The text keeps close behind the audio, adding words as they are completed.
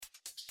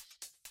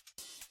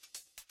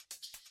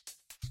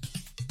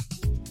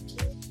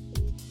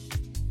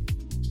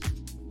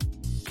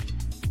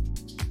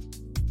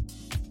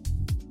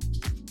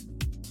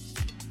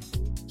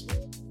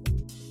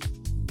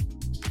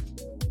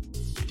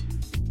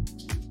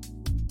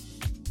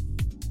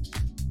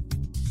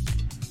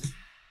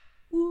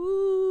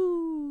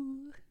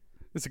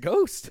There's a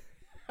ghost.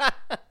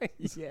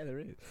 Yeah, there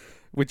is.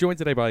 We're joined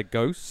today by a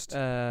ghost.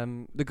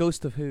 The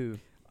ghost of who?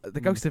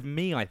 The ghost of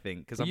me, I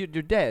think, because You're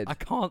dead. I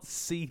can't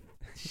see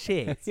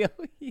shit. Yeah.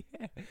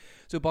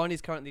 So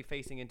Barney's currently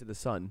facing into the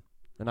sun,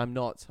 and I'm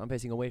not. I'm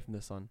facing away from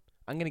the sun.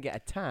 I'm gonna get a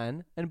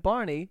tan, and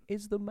Barney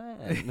is the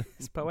man.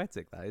 It's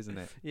poetic, that, isn't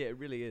it? Yeah, it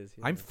really is.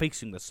 Yeah. I'm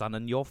facing the sun,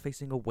 and you're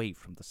facing away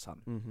from the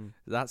sun. Mm-hmm.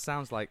 That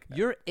sounds like...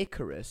 You're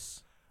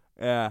Icarus.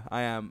 Yeah,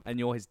 I am. And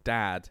you're his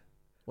dad.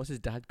 What's his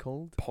dad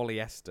called?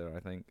 Polyester, I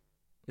think.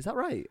 Is that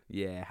right?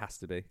 Yeah, it has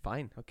to be.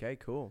 Fine. Okay.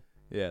 Cool.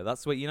 Yeah,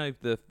 that's where, you know,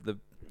 the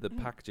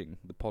packaging,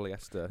 the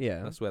polyester.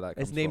 Yeah. That's where that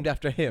comes It's named from.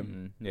 after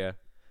him. Yeah.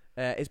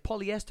 Is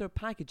polyester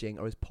packaging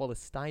or is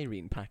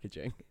polystyrene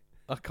packaging?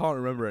 I can't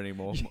remember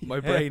anymore. My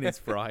brain is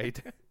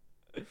fried.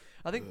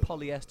 I think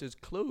polyester's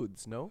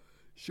clothes. No.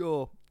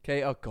 Sure.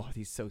 Okay. Oh God,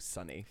 he's so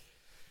sunny.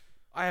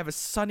 I have a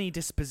sunny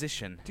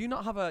disposition. Do you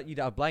not have you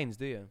don't have blinds,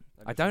 do you?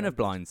 I don't have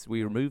blinds.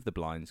 We removed the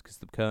blinds because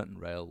the curtain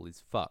rail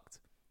is fucked.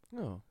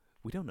 Oh.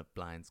 We don't have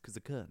blinds because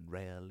the curtain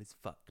rail is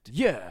fucked.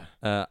 Yeah.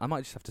 I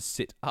might just have to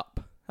sit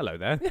up. Hello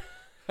there.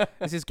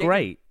 This is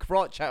great.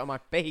 Crotch out of my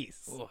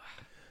face. Ugh.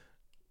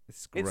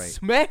 This is great. It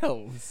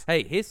smells.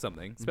 Hey, here's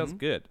something. It smells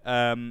good.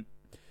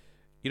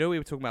 You know we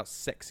were talking about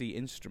sexy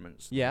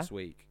instruments this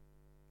week.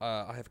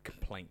 I have a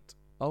complaint.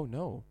 Oh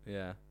no.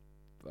 Yeah.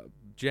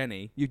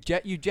 Jenny, You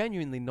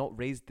genuinely not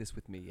raised this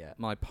with me yet.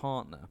 my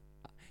partner.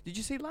 Did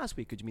you say last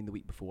week or do you mean the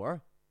week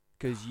before?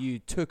 Because you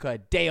took a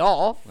day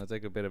off. I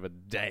took a bit of a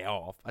day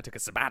off. I took a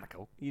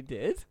sabbatical. You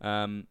did?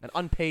 An An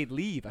unpaid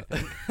leave, I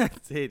think. I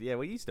did. Yeah,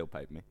 well, you still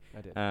paid me.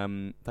 I did.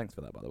 Thanks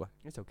for that, by the way.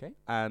 It's okay.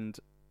 And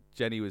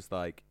Jenny was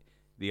like,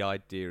 the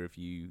idea of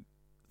you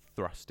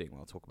thrusting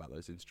while I talk about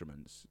those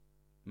instruments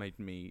made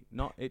me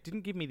not. It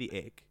didn't give me the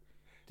ick.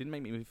 Didn't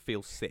make me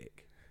feel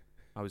sick.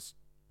 I was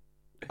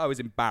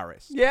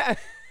embarrassed. Yeah.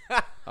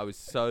 I was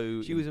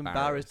so. She was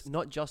embarrassed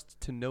not just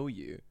to know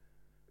you,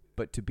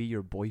 but to be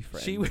your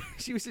boyfriend.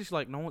 She was just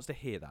like, no one wants to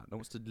hear that. No one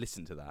wants to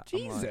listen to that.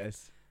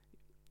 Jesus.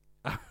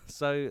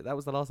 So that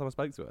was the last time I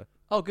spoke to her.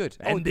 Oh, good.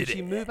 Oh, Ended did she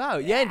it. move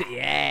out? Yeah.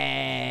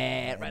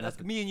 Yeah. Right. Let's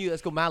me and you.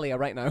 Let's go Malia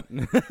right now.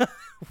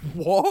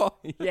 What?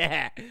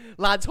 Yeah.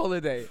 Lads'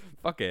 holiday.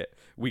 Fuck it.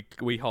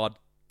 We hard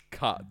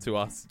cut to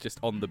us just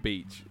on the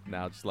beach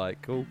now. Just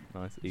like, cool,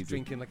 nice, easy.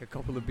 Drinking like a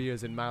couple of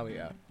beers in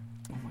Malia.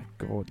 Oh my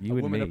god, A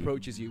woman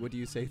approaches you. What do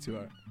you say to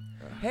her?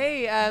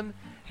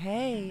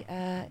 Hey,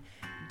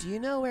 do you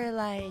know where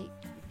like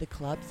the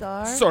clubs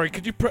are? Sorry,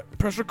 could you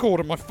press record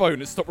on my phone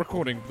and stop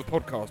recording the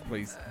podcast,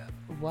 please?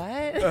 What?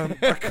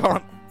 I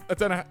can't. I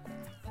don't know.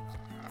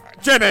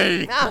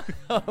 Jenny!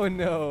 Oh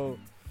no.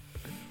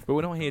 But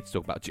we're not here to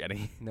talk about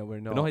Jenny. No, we're We're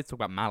not. not here to talk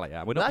about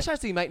Malia. We're not. That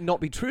actually might not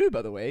be true,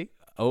 by the way.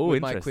 Oh,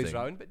 with my interesting. quiz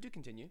round, but do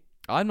continue.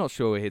 I'm not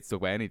sure we're here to talk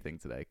about anything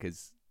today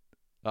because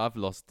I've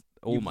lost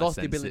all You've my lost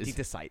senses. the ability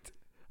to sight.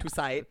 To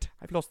sight.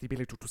 I've lost the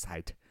ability to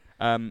sight.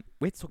 We're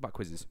here to talk about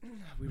quizzes.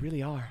 We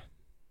really are.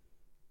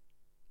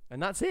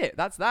 And that's it.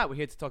 That's that. We're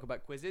here to talk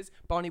about quizzes.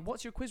 Barney,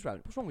 what's your quiz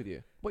round? What's wrong with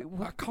you? What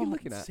are you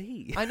looking at?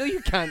 See. I know you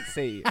can't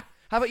see.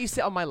 How about you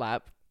sit on my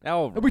lap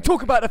Oh, and we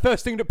talk about the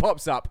first thing that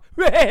pops up?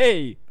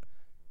 Hey!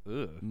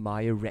 ugh.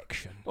 My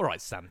erection. All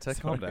right, Santa,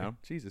 calm Sorry. down.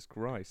 Jesus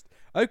Christ.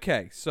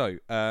 Okay, so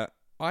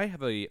I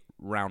have a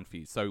round for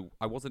you. So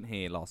I wasn't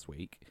here last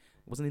week. I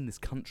wasn't in this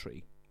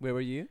country. Where were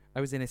you?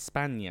 I was in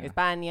España.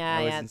 España.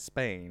 I was in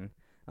Spain.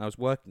 I was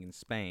working in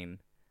Spain,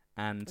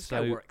 and This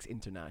so guy works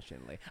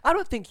internationally. I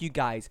don't think you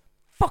guys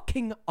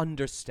fucking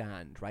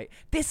understand, right?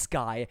 This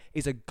guy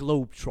is a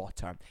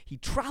globetrotter. He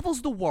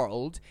travels the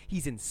world.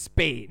 He's in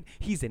Spain.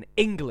 He's in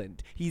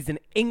England. He's in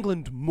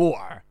England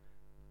more.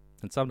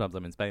 and sometimes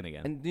I'm in Spain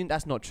again. And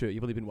that's not true.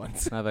 You've only been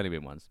once. I've only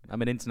been once.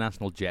 I'm an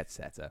international jet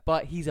setter.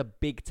 But he's a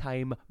big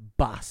time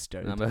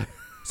bastard. I'm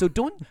So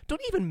don't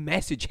even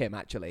message him.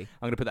 Actually,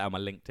 going to put that on my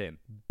LinkedIn.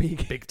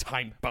 big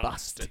time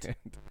bastard.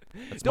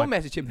 That's Don't my-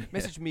 message him.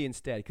 Message me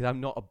instead because I'm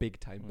not a big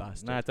time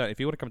bastard. No, don't. If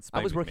you want to come to Spain,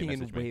 I was with me, working in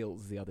message me.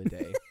 Wales the other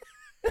day.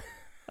 not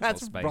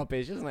That's Spain.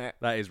 rubbish, isn't it?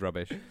 That is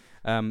rubbish.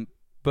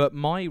 But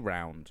my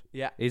round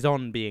Yeah. is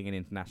on being an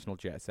international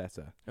jet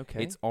setter.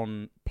 Okay. It's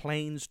on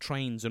planes,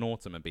 trains, and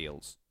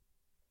automobiles.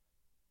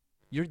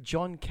 You're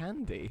John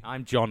Candy.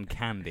 I'm John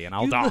Candy, and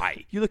I'll You look-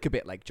 die. You look a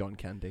bit like John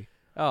Candy.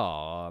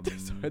 Oh,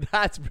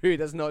 That's rude.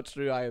 That's not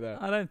true either.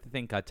 I don't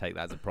think I'd take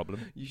that as a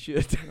problem. You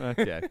should.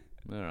 Okay.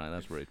 All right,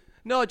 that's rude.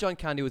 No, John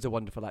Candy was a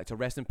wonderful actor.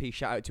 Rest in peace.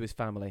 Shout out to his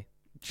family.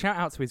 Shout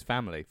out to his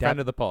family, friend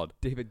of the pod.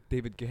 David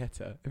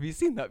Guetta. Have you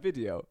seen that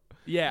video?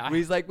 Yeah. Where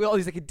he's like, well,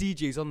 he's like a DJ.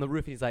 He's on the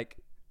roof. He's like,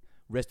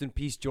 rest in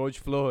peace, George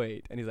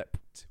Floyd. And he's like,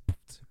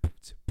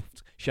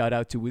 shout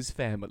out to his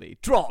family.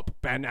 Drop.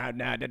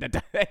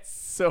 That's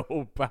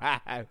so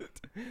bad.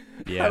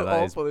 Yeah, How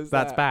awful is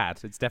that's that? bad.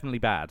 It's definitely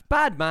bad.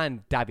 Bad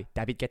man, David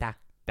Guetta.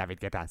 David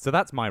Guetta. So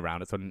that's my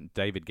round. It's on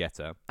David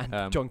Guetta.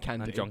 And John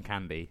Candy. And John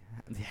Candy.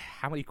 Yeah,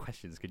 how many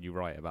questions can you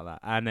write about that?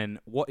 And then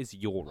what is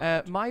your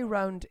round? My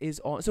round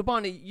is on. So,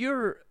 Barney,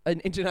 you're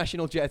an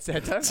international jet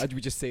setter. Or do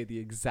we just say the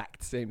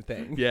exact same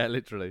thing? Yeah,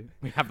 literally.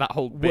 We have that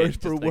whole bit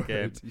Word for just again.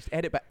 word. Just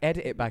edit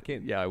it back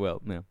in. Yeah, I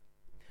will. Yeah.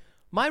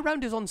 My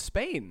round is on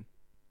Spain.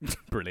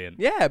 Brilliant.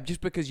 Yeah,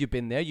 just because you've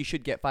been there, you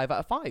should get 5 out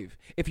of 5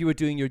 if you were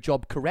doing your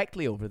job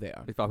correctly over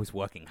there. If I was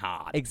working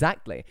hard.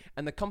 Exactly.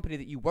 And the company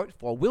that you worked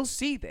for will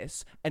see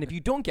this, and if you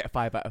don't get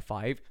 5 out of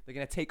 5, they're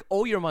going to take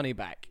all your money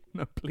back.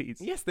 No, please.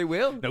 Yes, they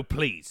will. No,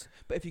 please.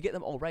 But if you get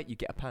them all right, you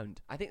get £1.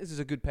 I think this is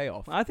a good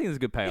payoff. I think it's a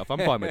good payoff. I'm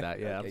fine with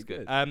that. Yeah, Okay, that's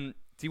good. good.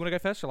 Do you want to go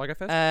first? Shall I go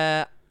first?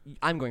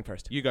 I'm going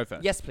first. You go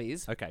first. Yes,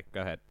 please. Okay, go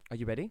ahead. Are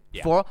you ready?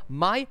 Yeah. For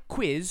my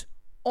quiz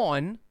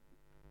on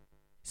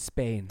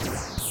Spain.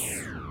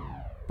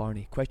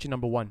 Barney, question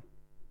number 1.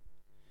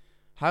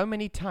 How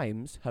many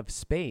times have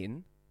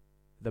Spain,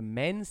 the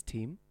men's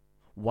team,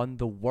 won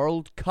the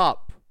World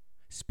Cup?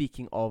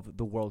 Speaking of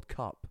the World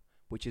Cup,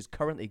 which is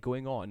currently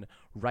going on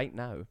right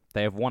now.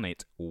 They have won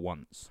it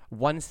once.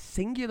 One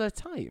singular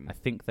time. I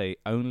think they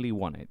only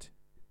won it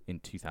in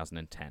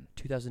 2010.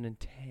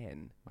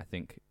 2010. I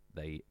think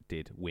they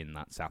did win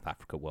that South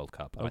Africa World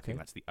Cup. And I Okay. think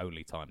that's the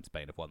only time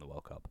Spain have won the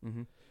World Cup.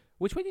 Mm-hmm.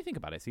 Which, when you think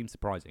about it, seems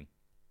surprising.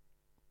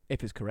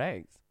 If it's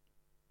correct.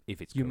 If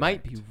it's You correct.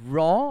 might be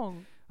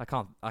wrong. I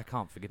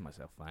can't forgive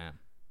myself. I am.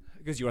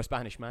 Because you're a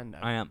Spanish man now.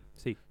 I am.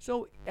 See.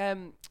 So,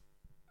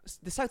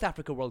 the South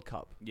Africa World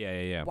Cup.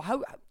 Yeah.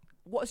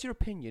 What is your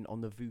opinion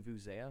on the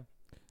Vuvuzela?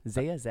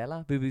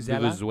 Zela? Vuvuzela?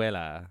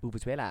 Venezuela.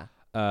 Vuvuzela.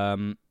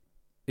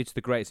 It's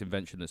the greatest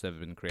invention that's ever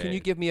been created. Can you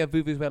give me a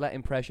Vuvuzela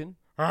impression?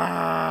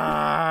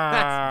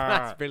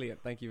 That's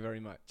brilliant. Thank you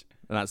very much.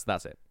 And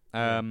that's it.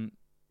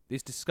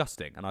 It's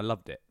disgusting, and I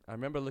loved it. I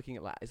remember looking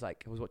at it's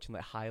like I was watching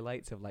like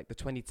highlights of like the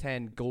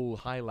 2010 goal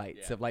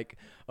highlights of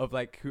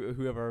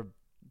whoever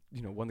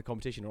won the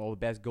competition or all the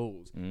best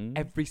goals.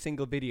 Every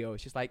single video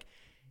is just like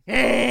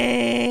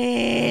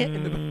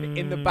in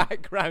the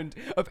background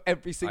of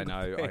every single.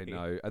 I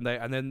know,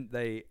 and then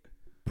they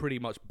pretty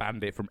much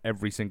banned it from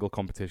every single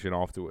competition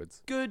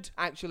afterwards. Good,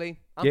 actually.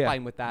 I'm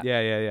fine with that.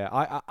 Yeah.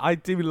 I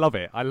do love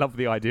it. I love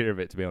the idea of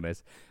it, to be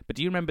honest. But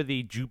do you remember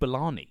the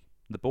Jubilani,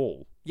 the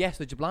ball? Yes,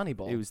 the Jablani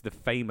ball. It was the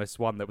famous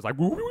one that was like.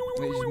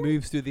 It just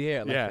moves through the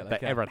air.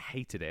 Everyone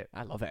hated it.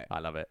 I love it. I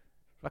love it.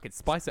 Fucking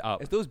spice it up.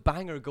 It's those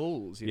banger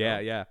goals. You know?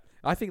 Yeah.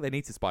 I think they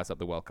need to spice up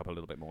the World Cup a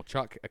little bit more.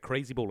 Chuck a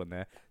crazy ball in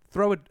there.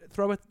 Throw a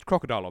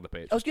crocodile on the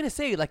pitch. I was gonna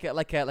say like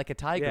a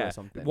tiger or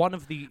something.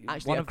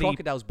 Actually,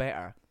 crocodile's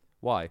better.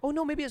 Why? Oh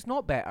no, maybe it's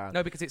not better.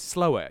 No, because it's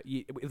slower.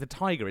 With the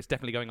tiger, it's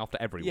definitely going after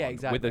everyone. Yeah,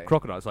 exactly. With the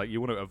crocodile, it's like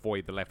you want to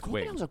avoid the left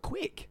wing. Crocodiles are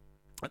quick.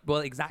 Well,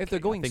 exactly. If they're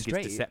going I think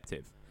straight. it's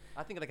deceptive.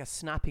 I think like a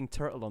snapping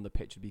turtle on the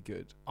pitch would be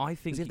good. I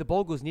think Because if the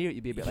ball goes near it,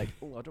 you'd be a bit like,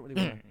 oh, I don't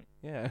really want to.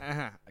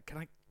 Yeah. Can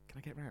I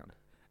get round?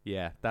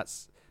 Yeah,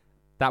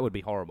 that would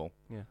be horrible.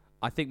 Yeah.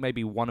 I think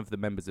maybe one of the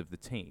members of the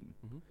team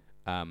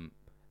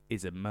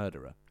is a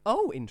murderer.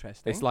 Oh,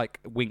 interesting. It's like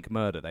Wink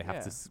murder. They have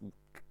Yeah. to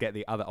get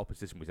the other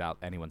opposition without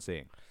anyone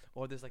seeing.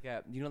 Or there's like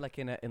like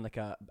in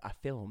a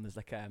film, there's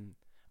like a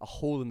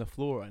hole in the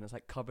floor and it's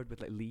like covered with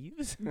like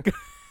leaves.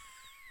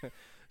 So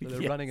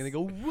they're running and they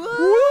go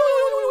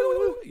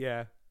whoa!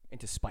 Yeah.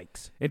 Into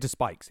spikes. Into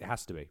spikes. It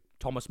has to be.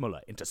 Thomas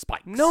Muller into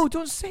spikes. No,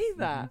 don't say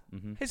that.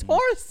 His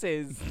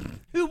horses.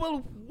 Who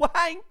will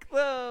wank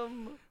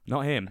them?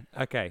 Not him.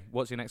 Okay.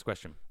 What's your next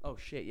question? Oh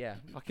shit! Yeah.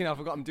 Fucking hell, I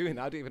forgot I'm doing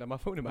that. I don't even have my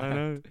phone in my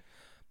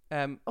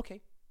hand.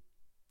 Okay.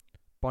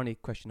 Barney,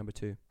 question number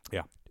 2.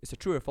 Yeah. It's a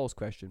true or false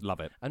question. Love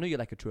it. I know you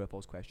like a true or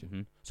false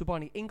question. So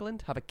Barney,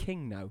 England have a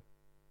king now.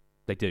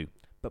 They do.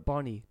 But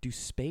Barney, do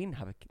Spain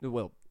have a king?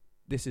 Well,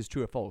 this is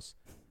true or false.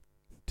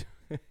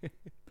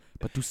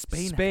 But do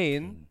Spain have a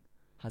Spain king?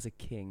 has a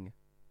king.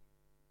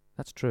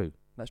 That's true.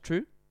 That's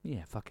true?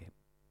 Yeah, fuck it.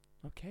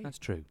 Okay. That's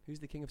true. Who's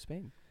the king of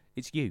Spain?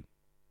 It's you.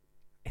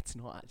 It's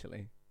not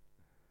actually.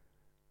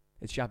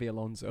 It's Xabi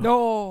Alonso.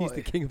 No! He's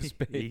the king of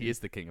Spain. He is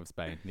the king of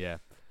Spain, yeah.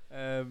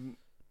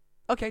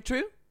 Okay,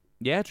 true.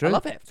 Yeah, true. I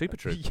love it. Super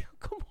true. Yeah,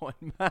 come on,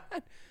 man.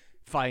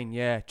 Fine,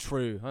 yeah,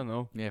 true. I don't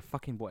know. Yeah,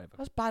 fucking whatever.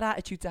 That's a bad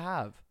attitude to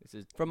have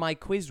for my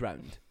quiz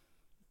round.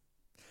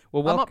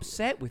 Well, I'm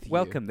upset with you.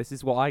 Welcome. This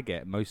is what I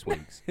get most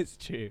weeks. It's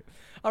true.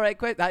 All right,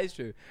 that is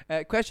true.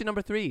 Question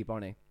number 3,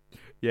 Barney.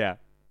 Yeah.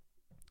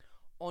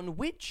 On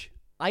which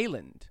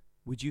island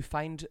would you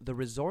find the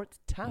resort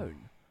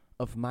town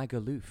of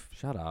Magaluf?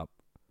 Shut up.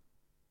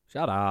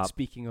 Shut up.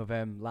 Speaking of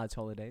lads'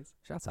 holidays.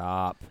 Shut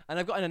up. And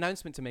I've got an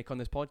announcement to make on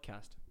this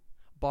podcast.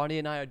 Barney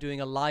and I are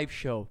doing a live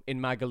show in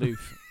Magaluf.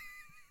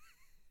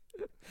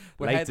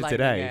 Later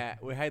today.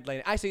 We're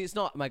headlining. Actually, it's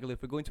not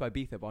Magaluf. We're going to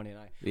Ibiza, Barney and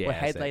I. Yeah, we're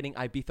headlining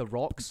Ibiza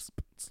Rocks.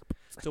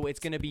 So it's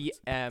going to be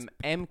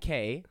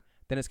MK,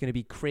 then it's going to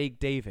be Craig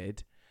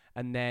David,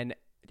 and then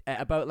at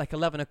about like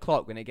 11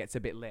 o'clock when it gets a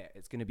bit late,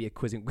 it's going to be a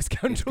Quizzing with It's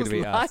going Scoundrels to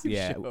be live us,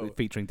 yeah, show.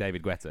 featuring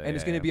David Guetta. And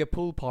it's going to be a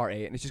pool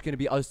party, and it's just going to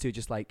be us two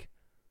just like...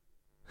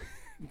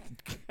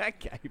 I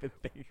can't even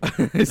think.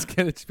 It's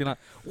going to just be like,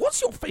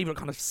 what's your favourite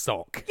kind of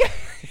sock?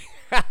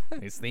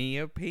 It's the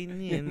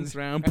opinions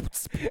round.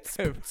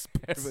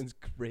 Everyone's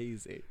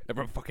crazy.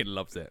 Everyone fucking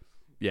loves it.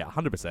 Yeah,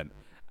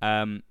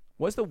 100%.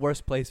 What's the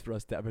worst place for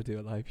us to ever do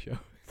a live show?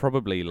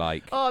 Probably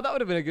like... Oh, that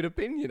would have been a good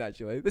opinion,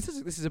 actually. This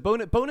is a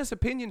bonus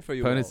opinion for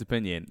you. Bonus all.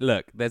 opinion.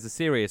 Look, there's a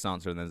serious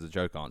answer and there's a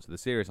joke answer. The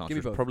serious answer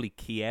is both. probably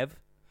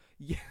Kiev.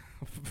 Yeah.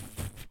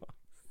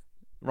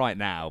 Right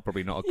now,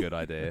 probably not a good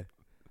idea.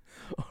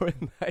 Or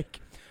in like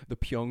the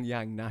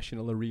Pyongyang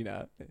National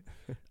Arena.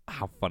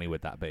 How funny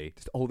would that be?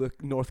 Just all the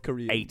North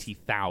Koreans.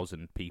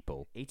 80,000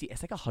 people. 80.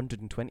 It's like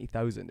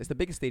 120,000. It's the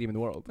biggest stadium in the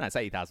world. No, it's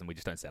 80,000. We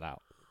just don't sell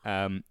out.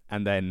 And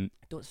then,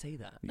 Don't say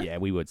that. yeah,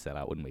 we would sell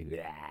out, wouldn't we?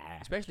 Yeah.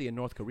 Especially in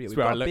North Korea. That's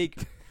We've where got I a look-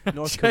 big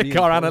North Check Korean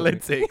our following.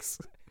 analytics.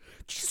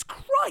 Jesus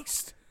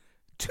Christ.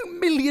 2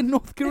 million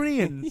North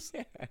Koreans.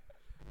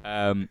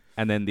 Yeah.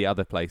 And then the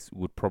other place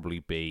would probably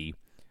be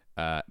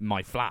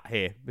my flat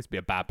here. This would be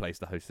a bad place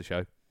to host the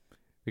show.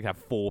 We could have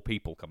 4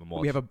 people come and watch.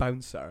 We have a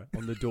bouncer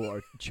on the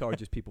door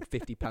charges people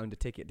 £50 a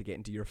ticket to get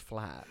into your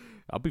flat.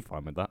 I'll be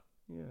fine with that.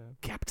 Yeah.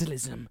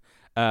 Capitalism.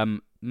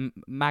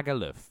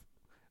 Magaluf.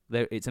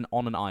 It's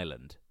on an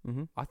island.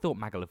 Mm-hmm. I thought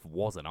Magaluf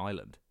was an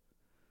island.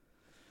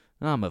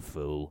 I'm a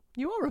fool.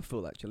 You are a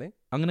fool, actually.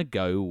 I'm going to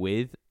go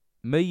with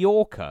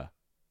Mallorca.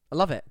 I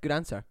love it. Good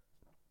answer.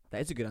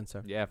 That is a good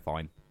answer. Yeah,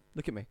 fine.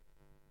 Look at me.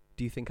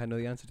 Do you think I know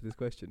the answer to this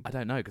question? I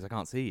don't know because I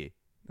can't see you.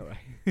 All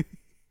right.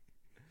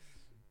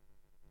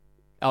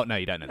 Oh, no,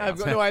 you don't know the I've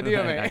answer. got no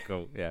idea, mate. Okay,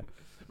 cool, yeah.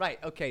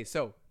 Right. Okay.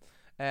 So,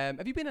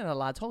 have you been on a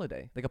lads'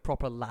 holiday, like a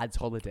proper lads'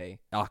 holiday,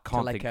 I to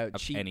can't like think a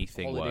of cheap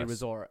anything holiday worse.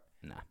 resort?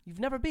 Nah, You've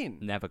never been.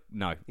 never.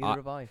 No. Neither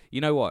have I.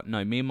 You know what?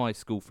 No, me and my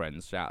school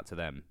friends, shout out to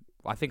them.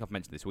 I think I've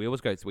mentioned this. We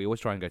always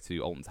try and go to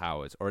Alton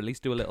Towers, or at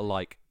least do a little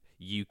like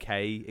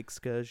UK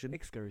excursion.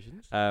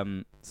 Excursions.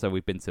 So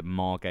we've been to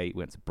Margate,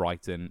 went to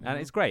Brighton, and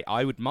it's great.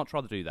 I would much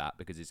rather do that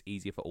because it's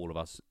easier for all of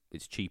us.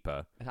 It's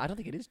cheaper. I don't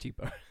think it is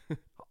cheaper.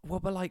 Well,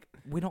 but like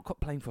we're not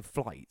paying for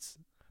flights.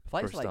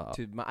 Flights For a like start.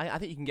 to. I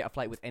think you can get a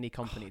flight with any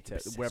company to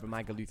obsessed wherever with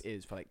Magaluf flights.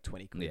 is for like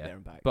 20 quid Yeah. there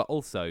and back. But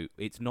also,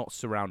 it's not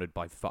surrounded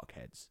by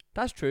fuckheads.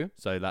 That's true.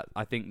 So that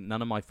I think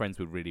none of my friends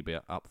would really be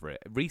up for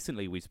it.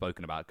 Recently, we've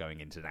spoken about going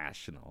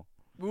international.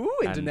 Ooh,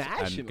 and-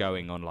 international. And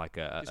going on like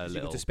a Just 'cause you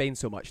little. go to Spain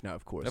so much now,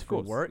 of course. Of for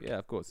course, work. Yeah,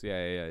 of course.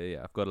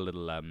 Yeah. I've got a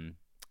little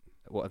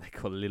what are they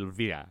called? A little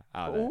villa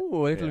out there.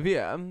 Oh, little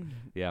Yeah. Via.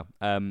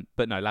 Yeah.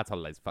 But no, lads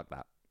holidays. Fuck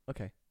that.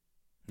 Okay.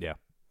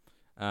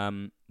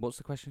 What's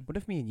the question? What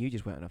if me and you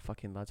just went on a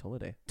fucking lads'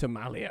 holiday to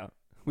Malia?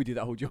 We do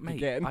that whole joke Mate,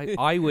 again.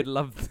 I would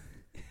love.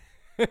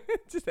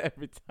 Just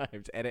every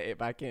time to edit it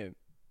back in.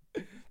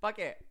 Fuck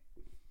it.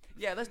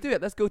 Yeah, let's do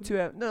it. Let's go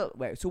to no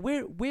wait. So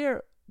where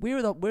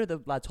are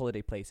the lads'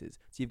 holiday places?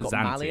 So you've got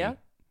Zante. Malia.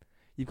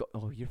 You've got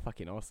you're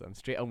fucking awesome.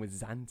 Straight on with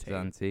Zante.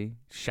 Zante,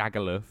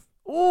 Shagaluf,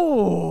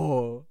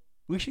 Oh,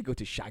 we should go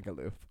to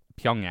Shagaluf.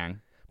 Pyongyang.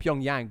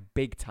 Pyongyang,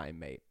 big time,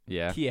 mate.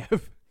 Yeah.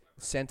 Kiev,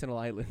 Sentinel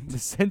Island. The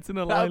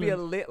Sentinel That would Island. be a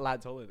lit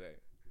lads' holiday.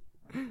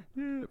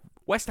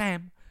 West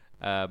Ham.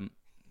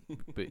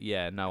 But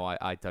yeah, no,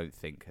 I don't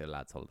think a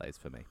lads' holiday is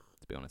for me.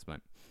 To be honest, mate.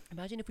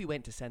 Imagine if we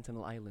went to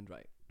Sentinel Island,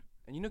 right?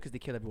 And you know, because they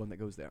kill everyone that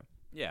goes there.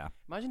 Yeah.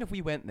 Imagine if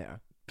we went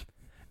there,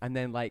 and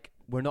then like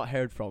we're not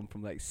heard from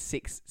like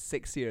six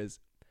years,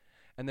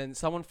 and then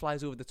someone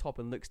flies over the top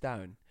and looks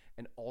down,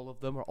 and all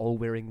of them are all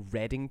wearing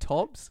Reading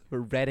tops for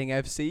Reading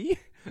FC,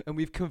 and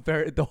we've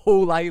converted the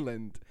whole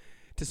island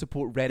to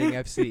support Reading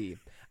FC,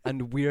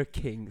 and we're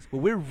kings.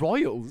 Well, we're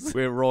royals.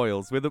 We're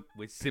royals. We're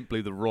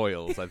simply the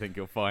royals. I think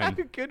you'll find.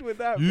 I'm good with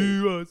that.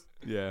 mate. us.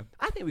 Yeah.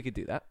 I think we could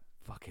do that.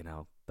 Fucking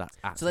hell. That's So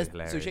absolutely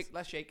hilarious.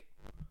 let's shake.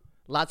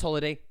 Lads'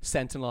 holiday,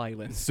 Sentinel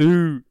Island.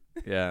 Sue.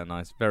 Yeah,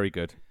 nice. Very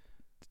good.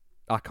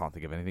 I can't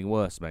think of anything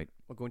worse, mate.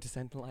 We're going to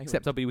Sentinel Island.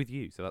 Except I'll be with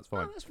you, so that's Oh,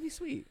 fine. that's really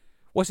sweet.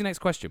 What's your next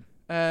question?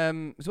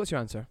 So what's your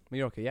answer?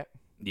 Mallorca, yeah.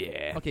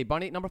 Yeah. Okay,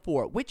 Barney, number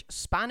 4. Which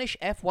Spanish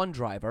F1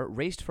 driver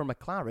raced for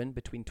McLaren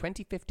between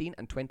 2015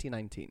 and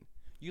 2019?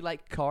 You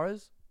like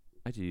cars?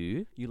 I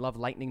do. You love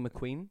Lightning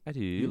McQueen? I do.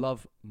 You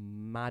love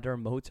Madder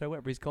Motor,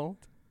 whatever he's called?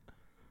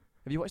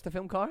 Have you watched the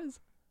film Cars?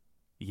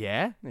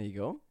 Yeah. There you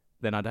go.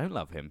 Then I don't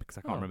love him because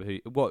I can't Oh. remember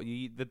who. What?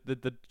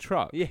 The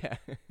truck? Yeah.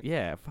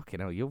 Yeah. Fucking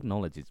hell. Your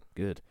knowledge is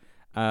good.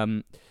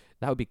 That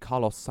would be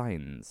Carlos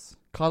Sainz.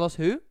 Carlos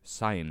who?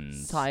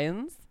 Sainz.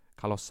 Science?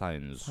 Carlos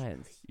Sainz.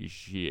 Science.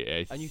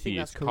 Yes. And you think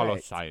yes, that's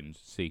Carlos correct?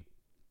 Sainz. See.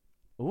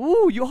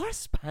 Ooh, you are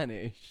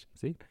Spanish.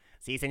 See.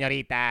 Si,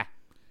 señorita.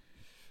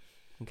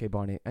 Okay,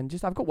 Barney. And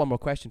just, I've got one more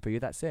question for you.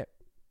 That's it.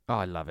 Oh,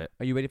 I love it.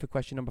 Are you ready for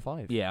question number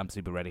 5? Yeah, I'm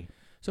super ready.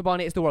 So,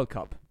 Barney, it's the World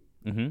Cup.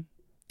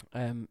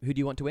 Mm-hmm. Who do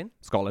you want to win?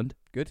 Scotland.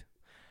 Good.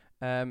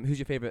 Who's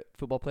your favourite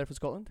football player for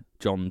Scotland?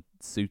 John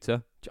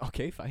Suter.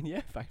 Okay, fine.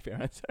 Yeah, fine.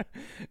 Fair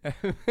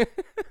answer.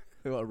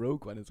 What a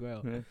rogue one as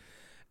well.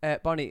 Yeah.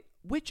 Barney,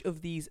 which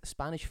of these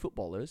Spanish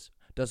footballers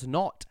does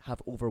not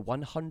have over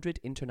 100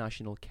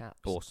 international caps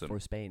Awesome. for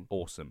Spain?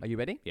 Awesome. Are you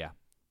ready? Yeah.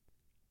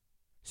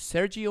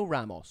 Sergio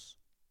Ramos,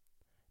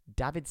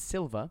 David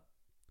Silva,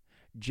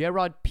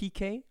 Gerard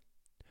Piqué,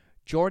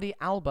 Jordi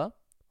Alba,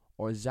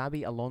 or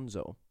Xabi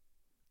Alonso?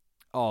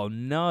 Oh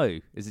no!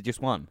 Is it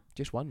just one?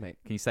 Just one, mate.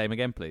 Can you say him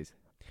again, please?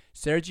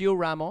 Sergio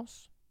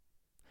Ramos,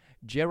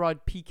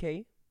 Gerard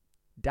Piqué,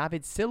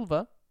 David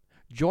Silva,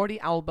 Jordi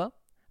Alba,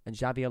 and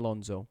Xabi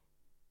Alonso.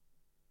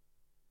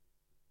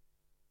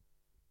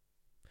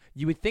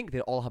 You would think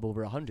they'd all have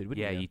over 100,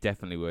 wouldn't Yeah, you? you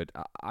definitely would.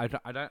 I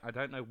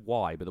don't know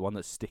why, but the one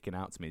that's sticking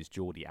out to me is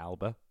Jordi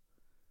Alba.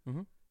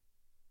 Mm-hmm.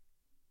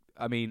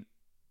 I mean,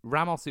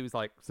 Ramos, it was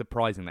like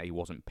surprising that he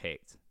wasn't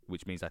picked,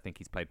 which means I think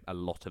he's played a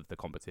lot of the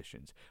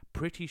competitions.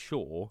 Pretty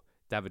sure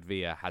David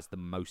Villa has the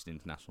most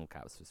international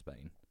caps for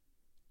Spain.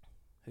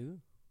 Who?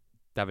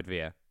 David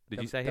Villa.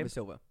 Did you say him? David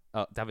Silva.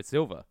 Oh, David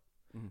Silva.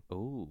 Mhm.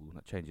 Oh,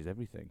 that changes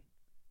everything.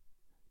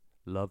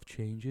 Love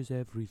changes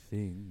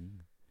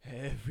everything.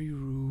 Every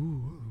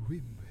rule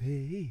we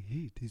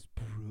made is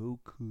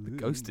broken. The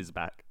ghost is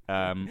back.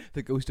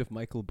 The ghost of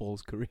Michael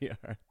Ball's career.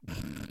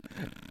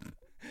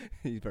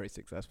 He's very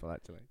successful,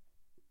 actually.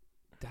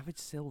 David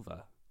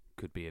Silva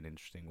could be an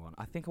interesting one.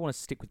 I think I want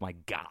to stick with my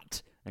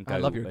gut and go. I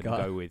love your and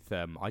gut. Go with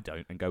I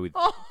don't and go with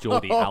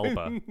Jordi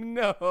Alba.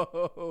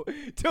 No,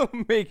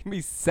 don't make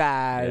me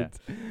sad.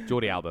 Yeah.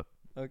 Jordi Alba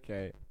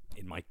Okay,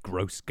 in my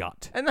gross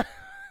gut. and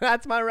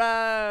that's my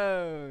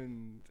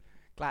round.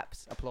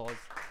 Claps, applause,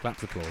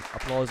 Claps,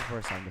 applause for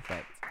a sound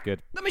effect.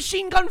 Good. The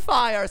machine gun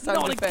fire sound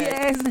Not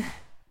effect. again.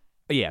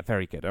 Yeah,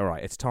 very good. All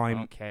right, it's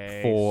time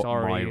for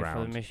my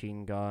round. For the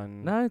machine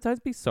gun. No,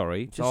 don't be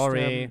sorry. Just,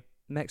 Sorry.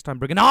 Next time,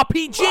 bring an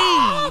RPG.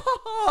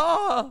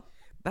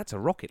 That's a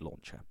rocket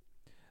launcher.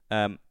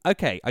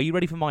 Okay, are you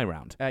ready for my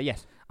round?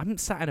 Yes. I'm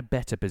sat in a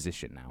better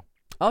position now.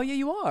 Oh yeah,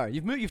 you are.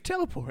 You've moved. You've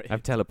teleported.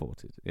 I've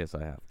teleported. Yes,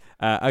 I have.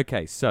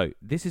 Okay, so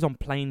this is on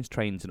planes,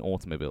 trains, and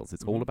automobiles.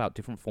 It's all about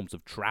different forms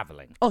of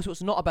travelling. Oh, so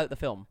it's not about the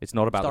film. It's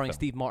not about Starring the film.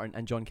 Steve Martin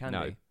and John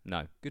Candy.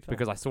 No. Good film.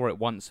 Because I saw it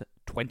once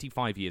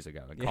 25 years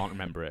ago and can't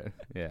remember it.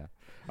 Yeah.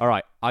 All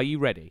right, are you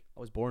ready I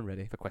was born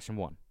ready. for question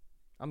 1?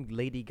 I'm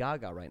Lady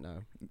Gaga right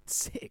now.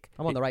 Sick.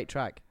 I'm on the right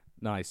track.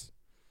 Nice.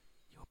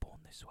 You were born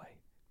this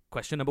way.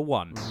 Question number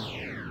 1.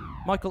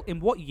 Michael,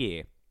 in what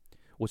year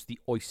was the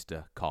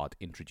Oyster card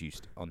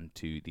introduced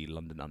onto the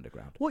London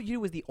Underground? What year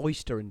was the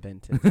oyster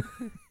invented?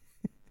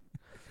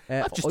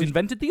 I've just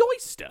invented the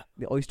oyster.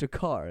 the oyster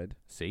card.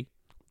 See?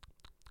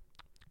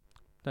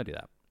 Don't do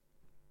that.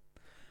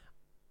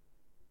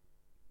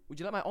 Would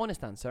you like my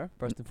honest answer,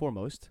 first and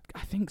foremost? I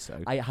think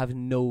so. I have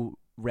no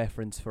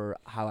reference for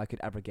how I could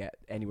ever get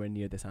anywhere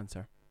near this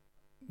answer.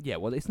 Yeah,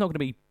 well, it's not going to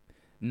be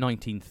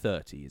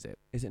 1930, is it?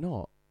 Is it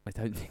not? I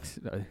don't think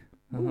so.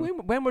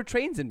 When were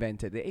trains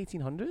invented? The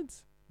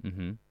 1800s?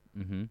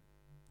 Mm-hmm.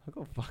 I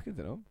got fucking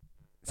don't know.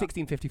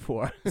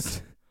 1654.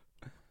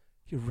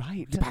 You're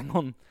right. Bang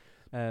on.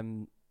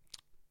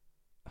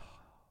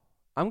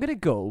 I'm gonna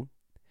go.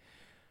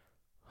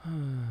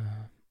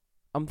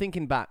 I'm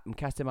thinking back. I'm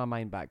casting my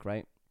mind back.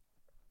 Right.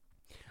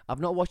 I've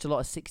not watched a lot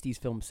of 60s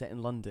films set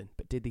in London,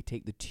 but did they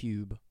take the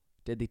tube?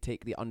 Did they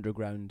take the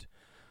underground?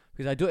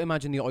 Because I don't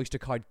imagine the Oyster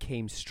card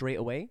came straight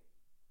away.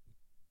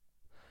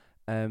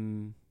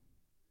 I'm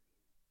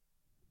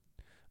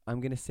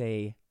gonna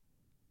say.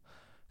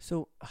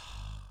 So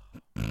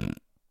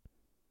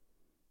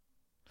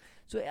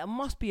it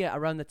must be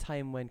around the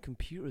time when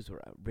computers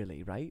were out,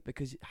 really, right?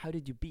 Because how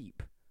did you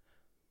beep?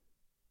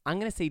 I'm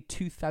going to say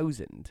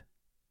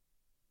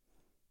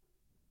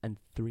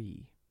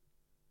 2003.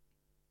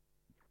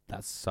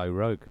 That's so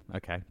rogue.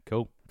 Okay,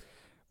 cool.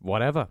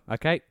 Whatever.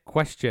 Okay,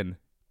 question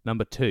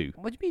number 2.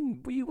 What do you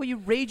mean? What are you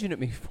raging at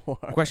me for?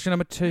 Question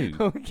number 2.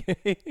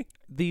 Okay.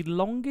 The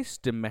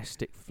longest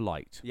domestic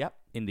flight Yep.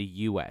 in the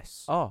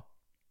US Oh.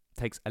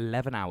 takes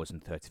 11 hours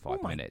and 35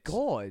 Oh my minutes.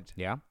 God.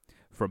 Yeah?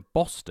 From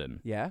Boston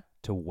Yeah.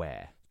 to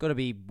where? It's got to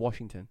be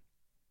Washington.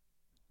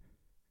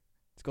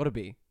 It's got to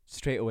be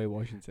straight away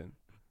Washington.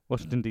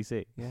 Washington,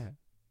 D.C. Yeah.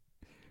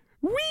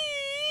 Whee!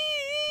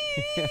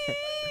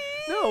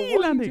 No,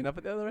 Washington Landing. up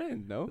at the other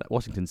end. No.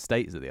 Washington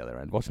State is at the other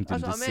end. Washington,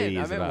 That's what I D.C. meant.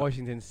 I is meant about...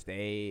 Washington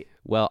State.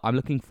 Well, I'm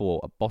looking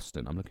for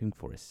Boston. I'm looking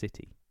for a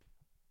city.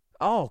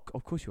 Oh,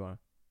 of course you are.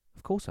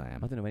 Of course I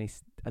am. I don't know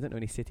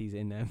any cities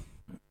in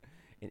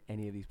in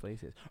any of these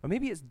places, or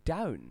maybe it's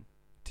down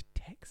to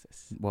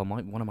Texas. Well,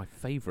 one of my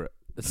favourite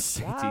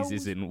cities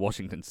is in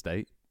Washington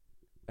State.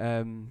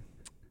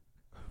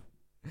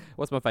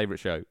 What's my favourite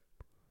show?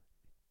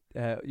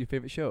 Your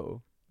favorite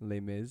show, Les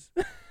Mis.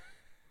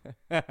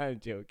 I'm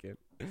joking.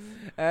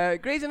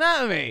 Grey's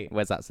Anatomy.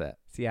 Where's that set?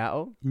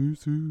 Seattle.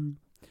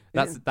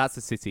 That's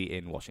a city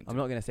in Washington. I'm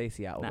not gonna say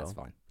Seattle. That's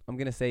though. fine. I'm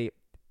gonna say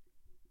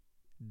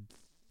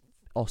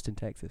Austin,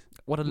 Texas.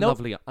 What a Nope.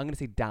 lovely... I'm gonna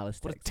say Dallas,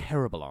 What a Texas.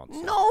 terrible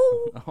answer. No.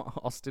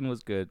 Austin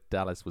was good.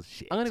 Dallas was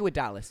shit. I'm gonna go with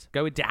Dallas.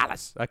 Go with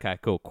Dallas. Okay,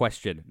 cool.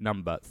 Question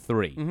number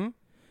 3. Mm-hmm.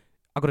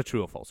 I've got a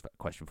true or false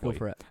question for Go you.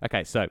 for it.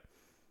 Okay, so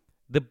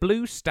the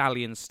Blue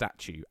Stallion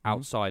statue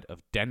outside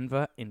of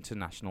Denver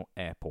International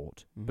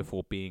Airport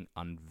before being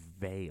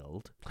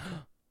unveiled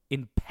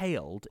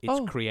impaled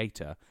its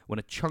creator when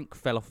a chunk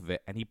fell off of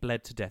it and he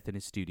bled to death in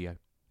his studio.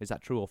 Is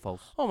that true or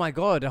false? Oh my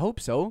God, I hope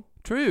so.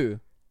 True.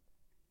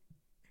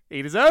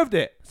 He deserved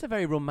it. That's a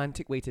very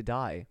romantic way to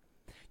die.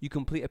 You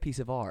complete a piece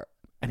of art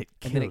And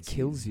then it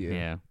kills you.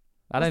 Yeah.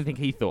 I don't think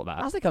he thought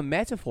that. That's like a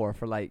metaphor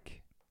for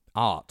like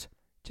Art.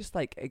 just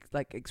like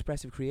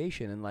expressive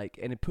creation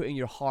and putting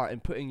your heart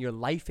and putting your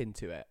life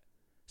into it.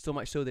 So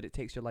much so that it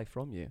takes your life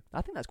from you.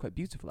 I think that's quite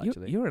beautiful,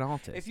 actually. You're an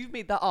artist. If you've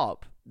made that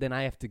up, then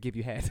I have to give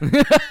you head.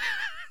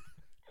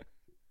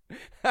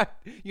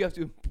 You have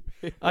to.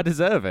 I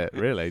deserve it,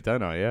 really,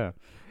 don't I? Yeah.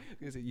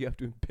 You have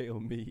to impale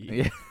me.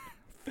 Yeah.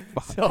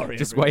 Sorry.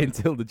 Just everyone. wait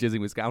until the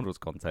Jizzing with Scoundrels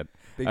content.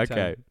 Big Okay.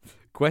 time.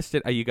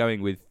 Question, are you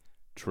going with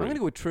true? I'm going to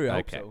go with true. I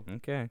hope Okay. so.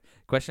 Okay.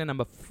 Question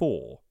number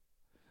 4.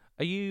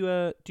 Are you,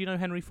 do you know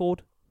Henry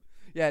Ford?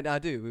 Yeah, no, I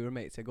do. We were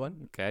mates. So go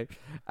on. Okay.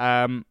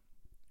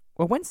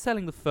 Well, when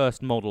selling the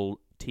first Model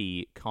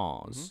T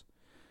cars,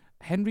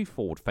 Henry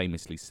Ford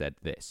famously said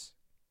this.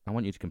 I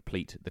want you to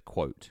complete the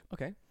quote.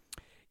 Okay.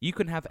 You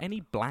can have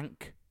any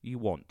blank you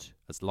want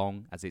as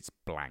long as it's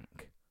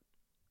blank.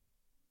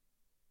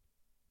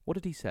 What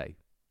did he say?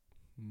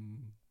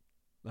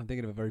 I'm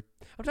thinking of I'm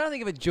trying to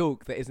think of a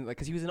joke that isn't like,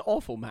 because he was an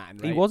awful man,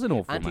 right? He was an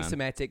awful man.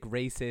 Anti-Semitic,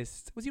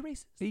 racist. Was he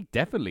racist? He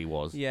definitely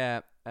was.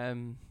 Yeah.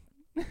 I'm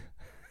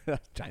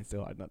trying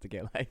so hard not to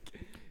get like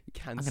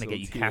cancelled. I'm going to get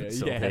you here.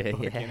 cancelled Yeah, here.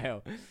 fucking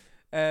hell.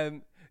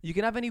 You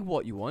can have any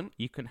what you want.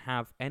 You can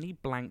have any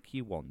blank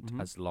you want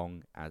as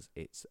long as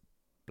it's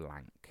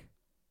blank.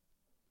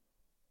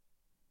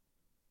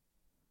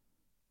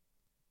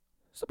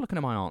 Stop looking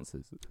at my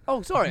answers.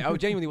 Oh, sorry. I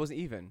genuinely wasn't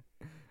even.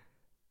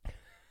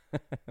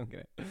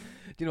 Okay. Do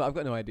you know what? I've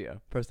got no idea.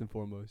 First and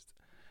foremost,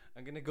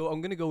 I'm gonna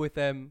go with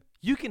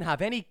you can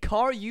have any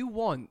car you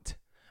want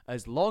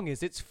as long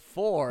as it's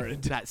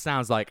Ford. That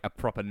sounds like a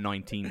proper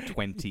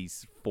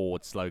 1920s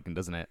Ford slogan,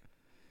 doesn't it?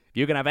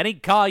 You can have any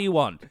car you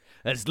want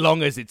as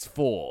long as it's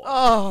Ford.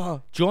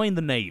 Oh, Join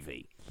the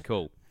Navy.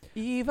 Cool.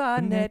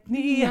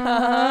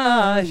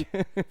 Ivanetniaj.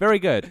 Very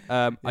good.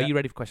 Are you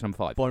ready for question number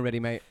 5? Born ready,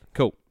 mate.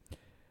 Cool.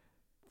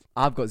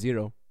 I've got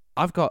 0.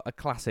 I've got a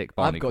classic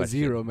Barney I've got question.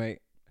 0, mate.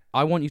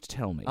 I want you to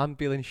tell me I'm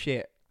feeling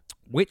shit.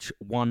 which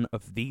one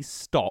of these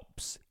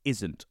stops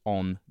isn't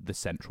on the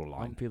Central I'm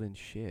Line. feeling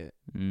shit.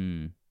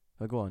 Oh,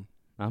 go on.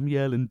 I'm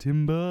yelling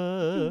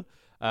timber.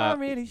 I'm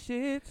really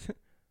shit.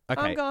 Okay,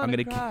 I'm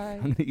gonna cry.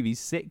 I'm gonna give you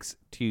 6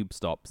 tube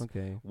stops.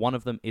 Okay. One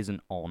of them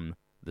isn't on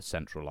the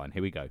Central Line.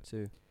 Here we go.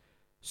 2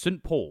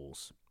 St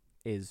Paul's,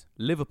 is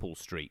Liverpool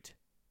Street,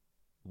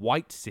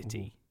 White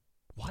City,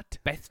 what?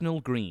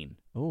 Bethnal Green,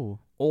 Oh.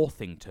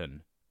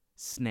 Orthington,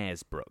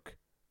 Snaresbrook.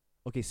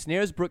 Okay,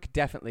 Snaresbrook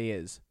definitely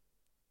is.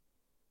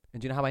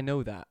 And do you know how I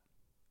know that?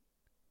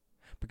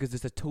 Because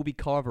there's a Toby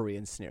Carvery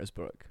in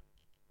Snaresbrook.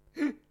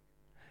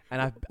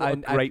 And I've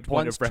great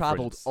point once of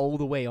travelled reference. all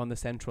the way on the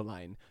Central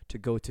Line to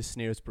go to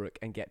Snaresbrook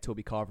and get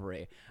Toby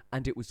Carvery,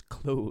 and it was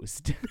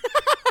closed.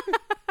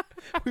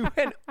 We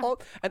went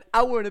an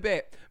hour and a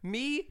bit.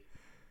 Me,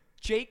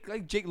 Jake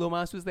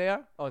Lomas was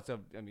there. Oh,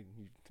 some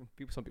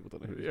people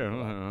don't know who he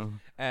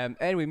is.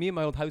 Anyway, me and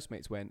my old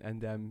housemates went,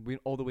 and we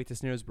went all the way to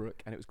Snaresbrook,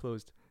 and it was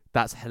closed.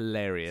 That's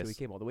hilarious. So we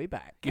came all the way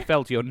back. You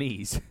fell to your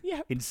knees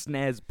Yeah. in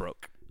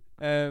Snaresbrook.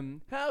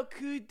 How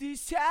could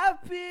this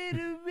happen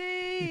to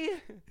me?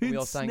 We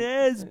all sang.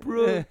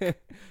 Snaresbrook.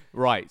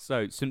 Right,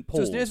 so St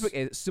Paul's. So Snaresbrook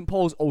is. St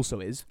Paul's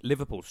also is.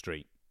 Liverpool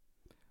Street.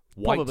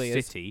 White Probably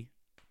is. City.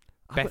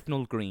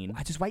 Bethnal Green.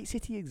 Does White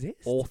City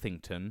exist?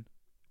 Orthington.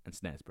 And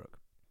Snaresbrook.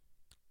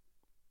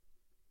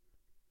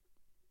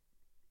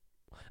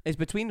 It's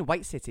between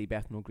White City,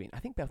 Bethnal Green. I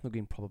think Bethnal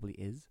Green probably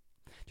is.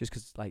 Just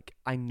because, like,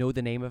 I know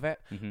the name of it,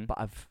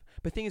 but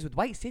the thing is, with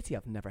White City,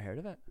 I've never heard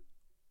of it.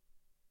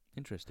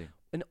 Interesting.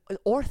 And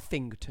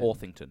Orthington.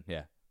 Orthington,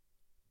 yeah.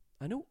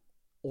 I know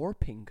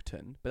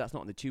Orpington, but that's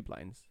not on the tube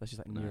lines. That's just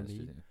like near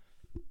me.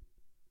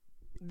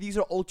 These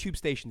are all tube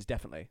stations,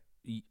 definitely.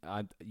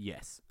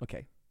 Yes.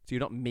 Okay, so you're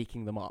not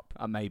making them up.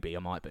 Maybe, I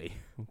might be.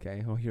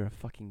 Okay. Oh, you're a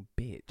fucking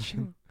bitch.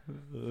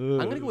 I'm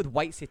gonna go with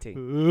White City.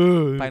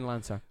 Final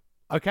answer.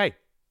 Okay.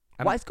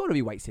 Why it's got to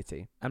be White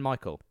City? And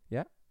Michael.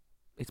 Yeah.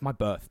 It's my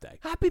birthday.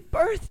 Happy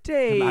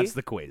birthday! And that's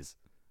the quiz.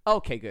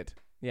 Okay, good.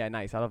 Yeah,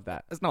 nice. I love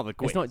that. It's not the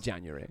quiz. It's not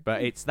January,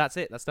 But that's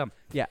it. That's done.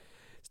 Yeah.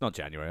 It's not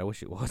January. I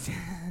wish it was.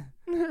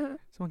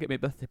 Someone get me a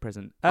birthday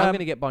present. I'm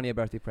gonna get Bonnie a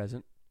birthday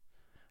present.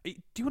 Do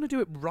you want to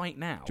do it right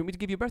now? Do you want me to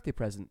give you a birthday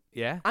present?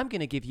 Yeah. I'm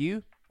gonna give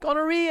you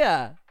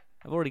gonorrhea.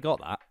 I've already got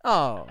that.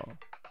 Oh.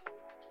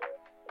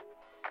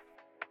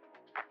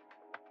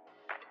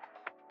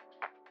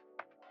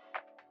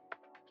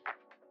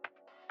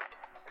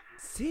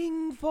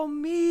 Sing for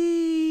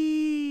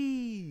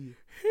me.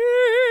 Here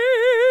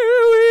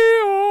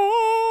we are.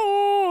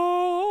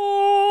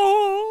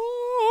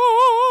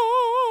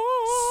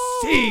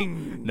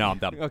 Sing. No, I'm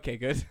done. Okay,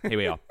 good. Here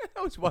we are.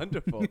 That was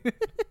wonderful.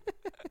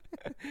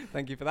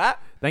 Thank you for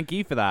that. Thank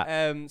you for that.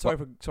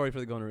 Sorry for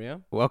the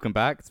gonorrhea. Welcome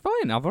back. It's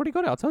fine. I've already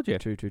got it. I told you.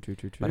 True.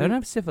 I don't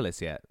have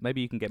syphilis yet.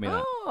 Maybe you can get me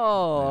that.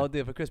 Oh, Yeah. I'll do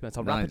it for Christmas.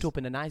 I'll wrap Nice. it up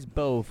in a nice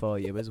bow for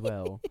you as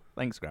well.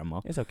 Thanks,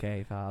 Grandma. It's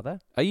okay, Father.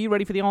 Are you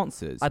ready for the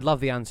answers? I'd love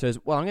the answers.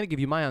 Well, I'm going to give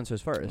you my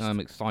answers first. I'm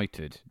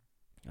excited.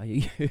 Are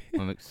you?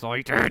 I'm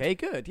excited. Okay,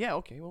 good. Yeah,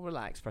 okay. Well,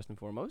 relax first and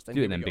foremost. And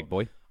Do it here we then, go. big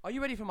boy. Are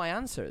you ready for my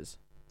answers?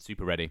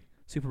 Super ready.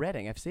 Super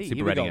Reading FC. Super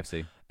Here we Reading go.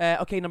 FC.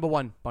 Okay, number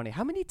 1, Barney.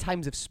 How many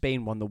times have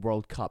Spain won the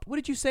World Cup? What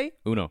did you say?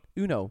 Uno.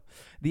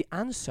 The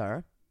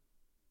answer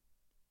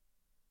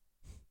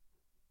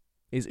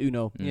is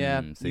Uno.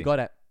 Yeah, see. you got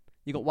it.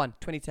 You got 1.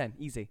 2010.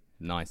 Easy.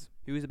 Nice.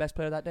 Who was the best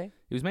player that day?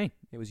 It was me.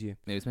 It was you.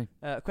 It was me.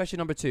 Question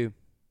number 2.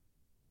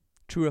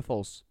 True or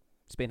false?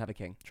 Spain have a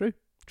king. True.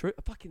 True.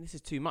 Fucking, this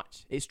is too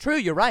much. It's true.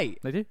 You're right.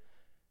 They do.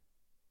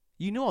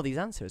 You know all these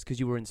answers because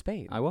you were in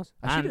Spain. I was.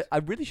 I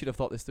really should have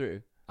thought this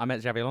through. I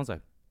met Xavi Alonso,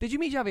 Did you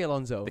meet Xavi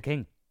Alonso? the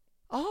king.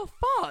 Oh,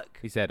 fuck.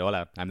 He said,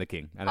 "Hola, I'm the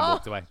king," and then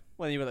walked away.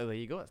 Well, you were like, there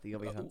you go. That's the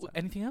obvious answer.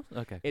 Anything else?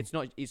 Okay. It's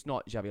not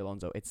Xavi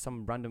Alonso. It's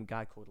some random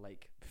guy called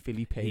like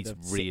Felipe. He's the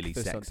really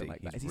Sixth or sexy. something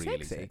like that. He's Is he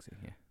really sexy?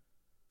 Yeah.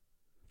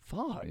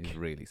 Fuck. He's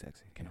really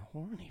sexy. Kind of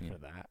horny Yeah. for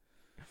that.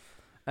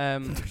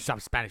 Some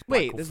Spanish guy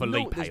Wait, called there's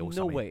Felipe no or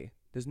something. way.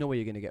 There's no way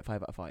you're gonna get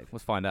 5 out of 5.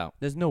 Let's find out.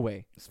 There's no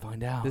way. Let's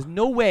find out. There's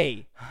no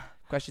way.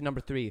 Question number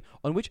 3.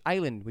 On which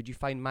island would you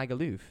find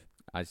Magaluf?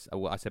 I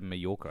said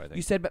Mallorca, I think.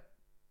 You said, but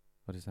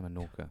What is that,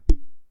 Menorca?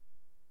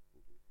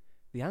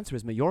 the answer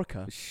is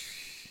Mallorca.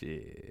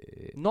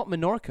 Shit. Not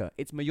Menorca.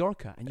 It's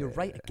Mallorca, and you're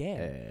right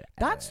again.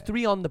 That's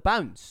 3 on the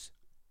bounce.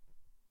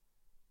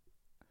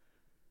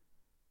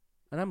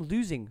 And I'm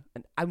losing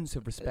an ounce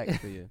of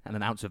respect for you. And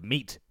an ounce of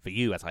meat for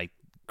you as I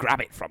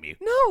grab it from you.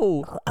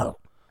 No.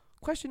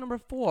 Question number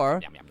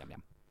 4. Yum, yum, yum,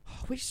 yum.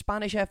 Which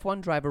Spanish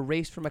F1 driver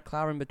raced for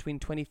McLaren between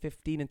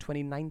 2015 and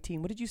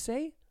 2019? What did you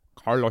say?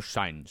 Carlos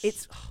Sainz.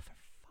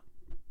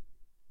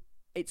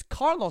 It's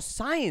Carlos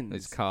Sainz.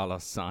 It's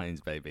Carlos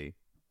Sainz, baby.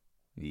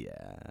 Yeah.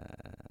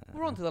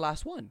 We're on to the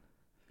last one.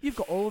 You've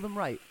got all of them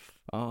right.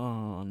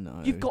 Oh,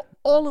 no. You've got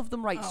all of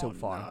them right so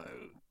far.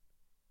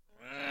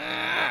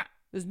 No.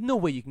 There's no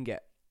way you can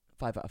get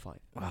 5 out of 5.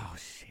 Oh,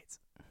 shit.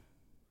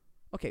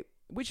 Okay,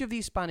 which of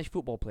these Spanish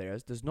football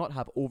players does not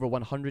have over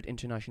 100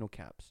 international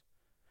caps?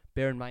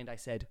 Bear in mind I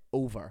said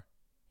over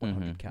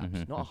 100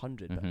 caps. Not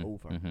 100, but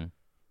over.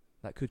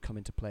 That could come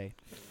into play.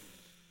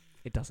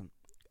 It doesn't.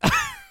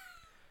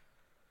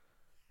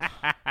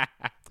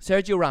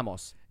 Sergio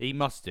Ramos He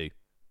must do.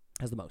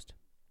 has the most.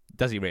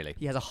 Does he really?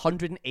 He has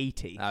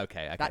 180.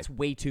 Okay. That's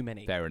way too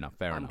many. Fair enough.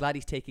 I'm glad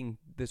he's taking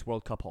this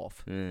World Cup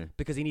off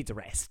because he needs a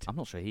rest. I'm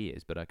not sure he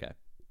is, but okay.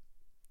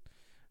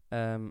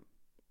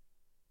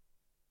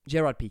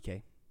 Gerard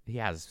Piqué. He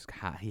has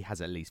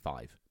at least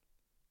 5.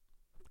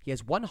 He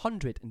has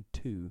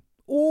 102.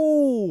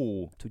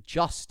 Ooh. So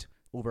just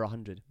over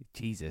 100.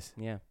 Jesus.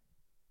 Yeah.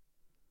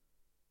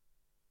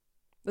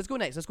 Let's go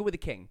next. Let's go with the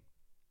king.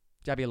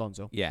 Xabi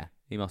Alonso. Yeah.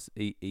 He must.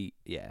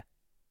 Yeah.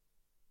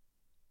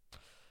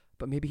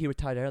 But maybe he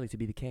retired early to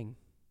be the king.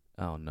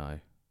 Oh,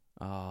 no.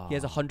 Oh. He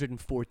has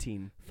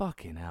 114.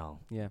 Fucking hell.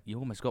 Yeah. You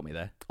almost got me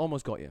there.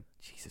 Almost got you.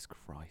 Jesus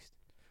Christ.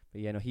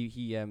 But yeah, no,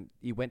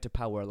 he went to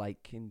power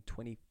like in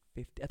 2015.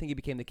 I think he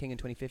became the king in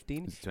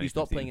 2015. It's He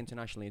stopped 2015. playing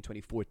internationally in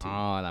 2014.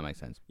 Oh, that makes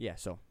sense. Yeah,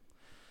 so.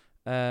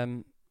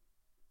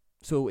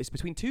 So it's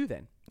between 2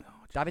 then.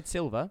 David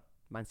Silva,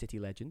 Man City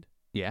legend,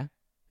 Yeah.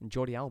 and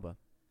Jordi Alba.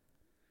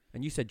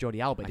 And you said Jordi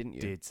Alba, didn't you?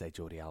 I did say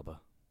Jordi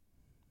Alba.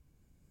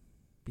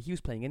 But he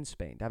was playing in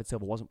Spain. David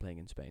Silva wasn't playing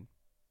in Spain.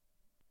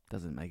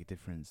 Doesn't make a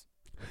difference.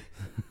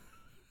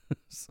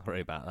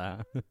 Sorry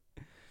about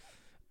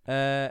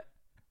that.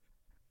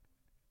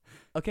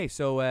 Okay,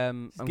 so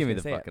I'm Just give me gonna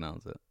the say it. fucking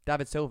answer.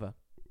 David Silva.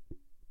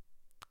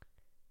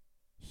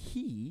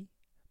 He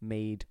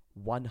made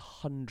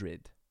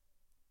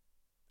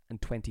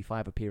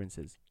 125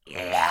 appearances.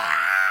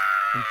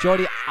 And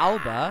Jordi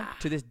Alba,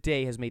 to this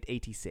day, has made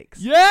 86.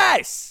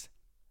 Yes!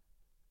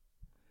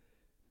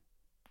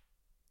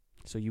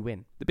 So you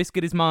win. The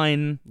biscuit is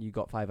mine. You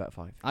got 5 out of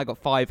 5. I got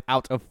 5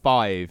 out of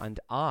 5. And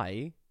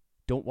I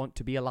don't want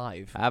to be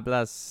alive.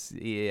 Hablas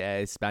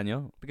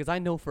español. Because I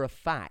know for a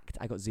fact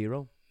I got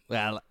 0.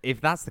 Well,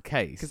 if that's the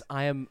case. Because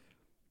I'm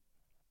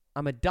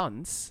a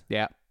dunce.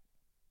 Yeah.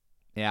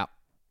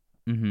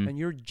 Mm-hmm. And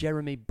you're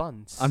Jeremy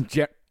Bunce.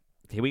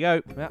 Here we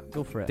go. Yeah,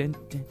 go for it. Dun,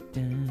 dun,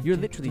 dun, You're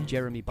dun, literally dun.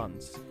 Jeremy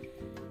Bunce.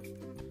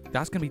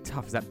 That's going to be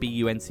tough. Is that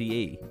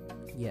B-U-N-C-E?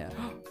 Yeah.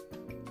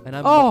 And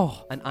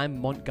I'm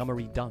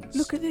Montgomery Dunce.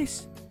 Look at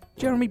this.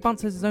 Jeremy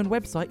Bunce has his own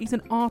website. He's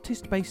an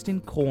artist based in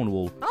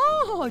Cornwall.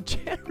 Oh,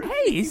 Jeremy.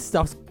 Hey, his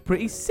stuff's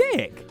pretty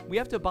sick. We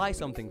have to buy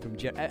something from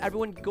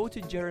everyone go to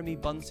Jeremy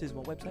Bunce's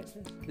what website is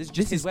this? This is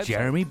just This his is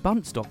website.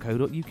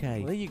 jeremybunce.co.uk.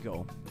 Well, there you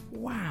go.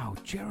 Wow,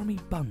 Jeremy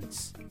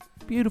Bunce.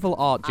 Beautiful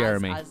art,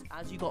 Jeremy. As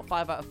you got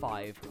 5 out of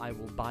 5, I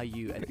will buy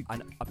you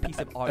a piece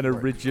of art. An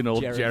original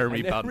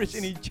Jeremy Bunce.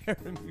 Originally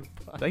Jeremy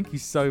Bunce. Thank you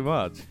so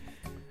much.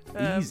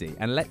 Easy.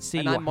 And let's see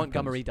And what I'm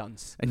Montgomery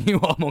happens. Dunce. And you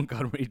are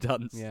Montgomery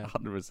Dunce. Yeah.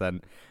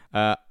 100%.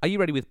 Are you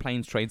ready with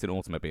planes, trains, and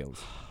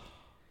automobiles?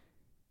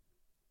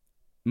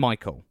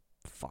 Michael.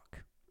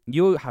 Fuck.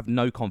 You have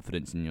no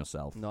confidence in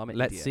yourself. No, I'm an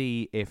Let's idiot.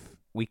 see if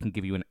we can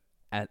give you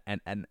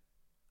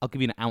I'll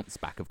give you an ounce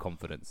back of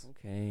confidence.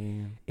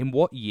 Okay. In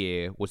what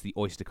year was the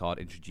Oyster card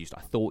introduced?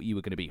 I thought you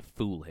were going to be a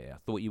fool here. I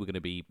thought you were going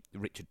to be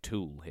Richard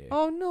Toole here.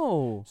 Oh,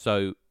 no.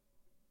 So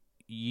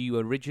you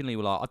originally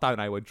were like, I don't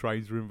know when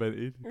trains were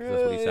invented, because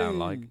that's what you sound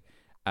like.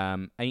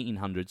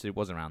 1800s, it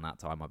was around that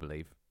time, I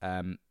believe.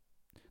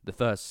 The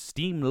first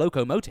steam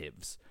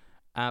locomotives.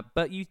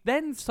 But you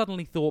then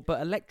suddenly thought, but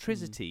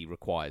electricity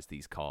requires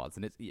these cards,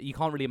 and you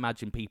can't really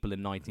imagine people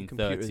in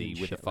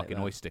 1930 with a fucking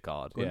Oyster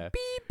card. Going, Yeah.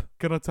 beep.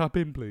 Can I tap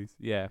in, please?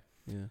 Yeah.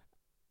 Yeah.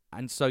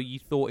 And so you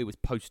thought it was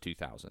post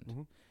 2000,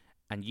 Mhm.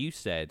 and you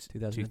said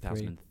 2003.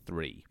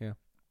 2003. Yeah.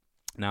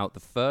 Now, the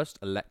first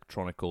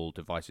electronical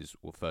devices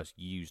were first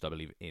used, I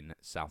believe, in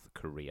South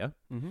Korea.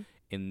 Mm-hmm.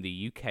 In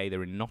the UK, they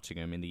were in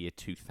Nottingham in the year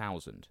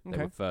 2000. They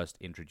Okay. were first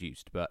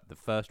introduced, but the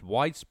first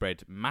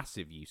widespread,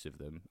 massive use of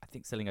them, I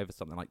think selling over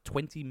something like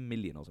 20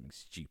 million or something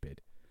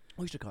stupid.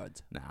 Oyster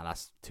cards. Nah,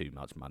 that's too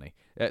much money.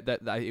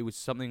 It was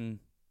something...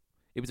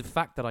 It was a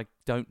fact that I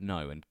don't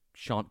know and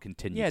shan't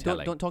continue Yeah,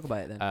 telling. don't talk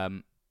about it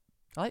then.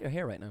 I like your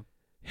hair right now.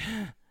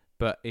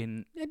 But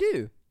in I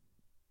do.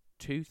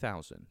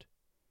 2000,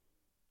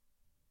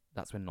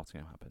 that's when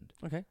Nottingham happened.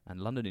 Okay.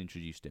 And London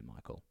introduced it,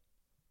 Michael,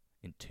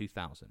 in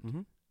 2000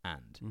 Mm-hmm.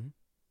 and Mm-hmm.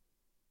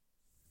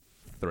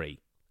 3.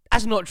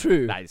 That's not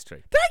true. That is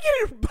true. Did I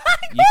get it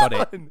bang You got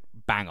on? it.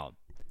 Bang on.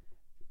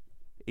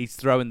 He's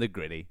throwing the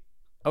gritty.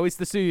 Oh, it's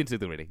the suit into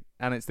the gritty.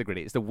 And it's the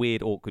gritty. It's the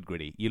weird, awkward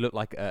gritty. You look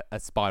like a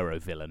Spyro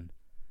villain.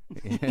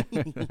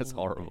 That's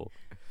horrible.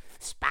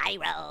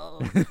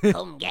 Spyro,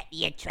 come get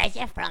your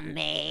treasure from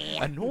me.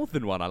 A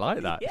northern one. I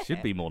like that. Yeah.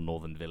 Should be more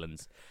northern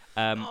villains.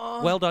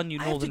 Well done,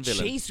 you I northern have to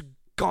villain. chase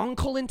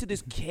Gonkel into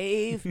this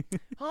cave.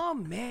 Oh,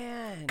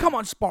 man. Come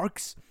on,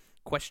 Sparks.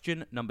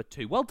 Question number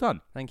 2. Well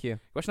done. Thank you.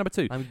 Question number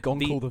 2. I'm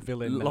Gonkel the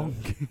villain now.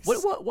 Longest.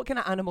 What kind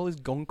of animal is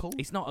Gonkel?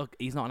 He's not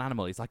an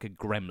animal. He's like a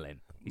gremlin.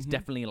 He's Mhm.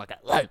 definitely like a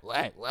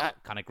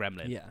kind of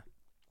gremlin. Yeah.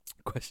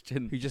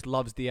 Question. Who just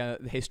loves the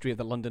history of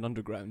the London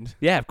Underground.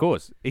 Yeah, of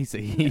course.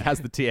 He has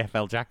the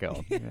TFL jacket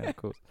on. Yeah, of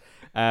course.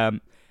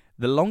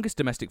 The longest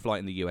domestic flight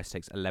in the US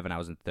takes 11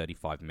 hours and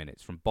 35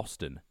 minutes from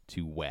Boston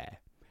to where?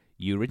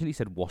 You originally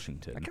said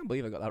Washington. I can't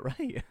believe I got that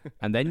right.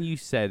 And then you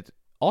said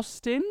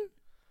Austin.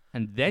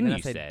 And then I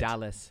you said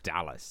Dallas.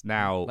 Dallas.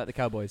 Now, Like the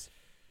Cowboys.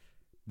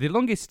 the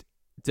longest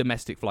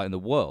domestic flight in the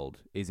world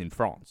is in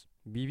France.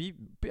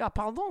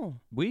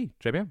 Pardon. Oui,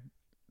 très bien.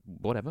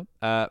 Whatever.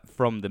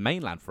 From the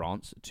mainland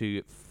France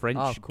to French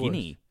Of course.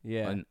 Guinea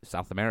Yeah. in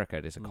South America.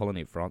 It is a Mm.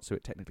 colony of France, so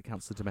it technically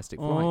counts as a domestic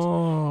flight.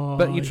 Oh,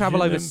 But you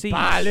travel je overseas.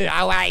 n'aime pas le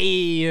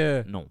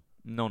Hawaii. No.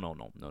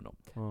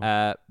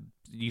 Oh.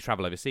 You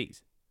travel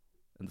overseas.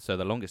 And so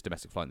the longest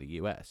domestic flight in the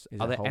US. Is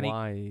Are it there any?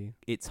 Hawaii?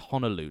 It's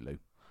Honolulu.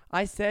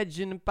 I said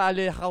je n'aime pas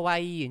le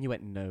Hawaii, and you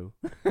went no.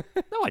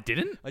 No, I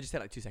didn't. I just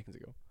said like 2 seconds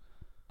ago.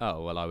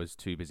 Oh, well, I was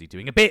too busy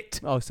doing a bit.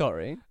 Oh,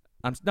 sorry.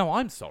 I'm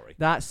sorry.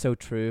 That's so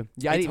true.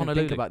 Yeah, I It's didn't even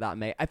Honolulu. think about that,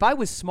 mate. If I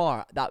was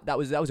smart, that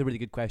was a really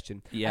good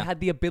question. Yeah. I had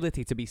the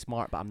ability to be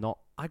smart, but I'm not.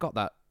 I got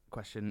that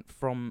question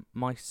from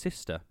my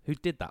sister, who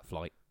did that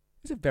flight.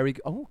 It's a very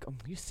good. Oh,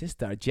 your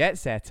sister, a jet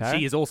setter.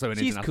 She is also an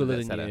She's international cooler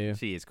jet than setter. you.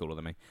 She is cooler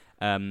than me.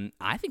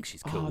 I think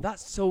she's cool. Oh,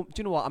 that's so. Do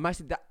you know what? I'm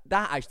actually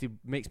that actually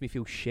makes me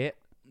feel shit.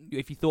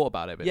 If you thought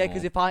about it a bit Yeah, more.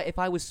 because if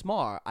I was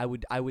smart, I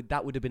would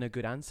that would have been a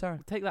good answer.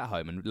 Take that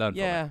home and learn from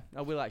it. Yeah,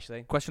 I will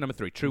actually. Question number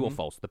 3. True or Mhm.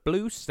 false? The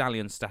blue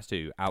stallion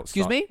statue outside...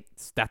 Excuse me?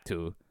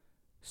 Statue.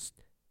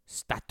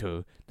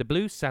 The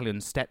blue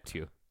stallion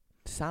statue.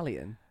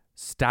 Stallion.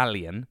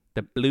 Stallion.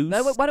 The blue...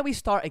 Now, why don't we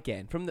start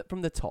again from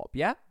the top?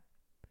 Yeah.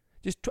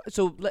 Just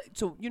so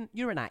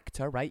you're an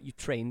actor, right? You've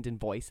trained in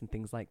voice and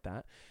things like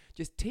that.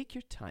 Just take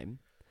your time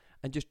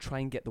and just try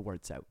and get the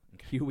words out.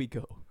 Here we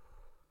go.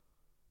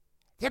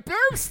 The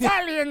Blue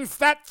Stallion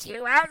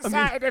statue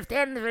outside of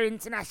Denver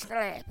International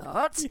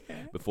Airport.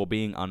 Before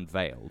being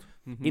unveiled,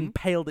 Mhm.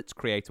 impaled its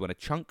creator when a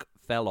chunk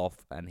fell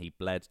off and he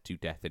bled to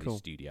death in Cool. his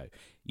studio.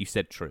 You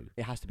said true.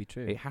 It has to be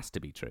true. It has to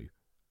be true.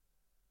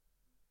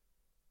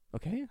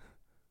 Okay.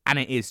 And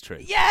it is true.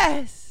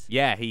 Yes.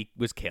 Yeah, he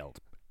was killed.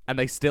 And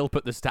they still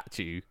put the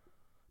statue...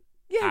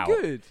 Yeah. Out.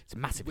 Good. It's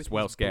massive. With It's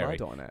well his scary.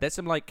 blood on it. There's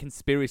some like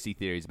conspiracy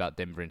theories about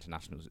Denver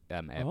International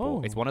Airport.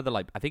 Oh. It's one of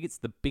the I think it's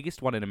the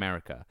biggest one in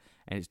America,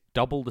 and it's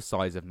double the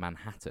size of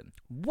Manhattan.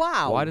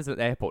 Wow. Why does an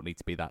airport need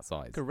to be that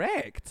size?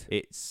 Correct.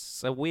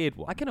 It's a weird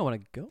one. I kind of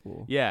want to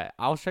go. Yeah,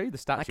 I'll show you the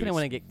statue. I kind of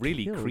want to It's get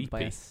really killed creepy.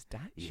 by a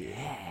statue.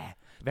 Yeah,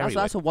 very.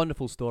 That's a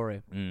wonderful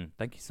story.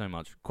 Thank you so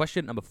much.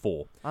 Question number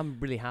 4. I'm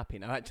really happy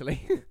now,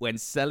 actually. When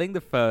selling the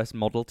first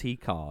Model T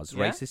cars,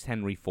 Yeah? racist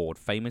Henry Ford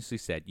famously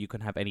said, "You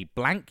can have any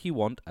blank you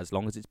want as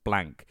long as it's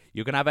blank.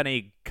 You can have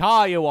any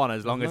car you want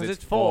as long as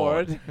it's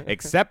Ford,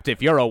 except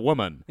if you're a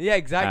woman Yeah,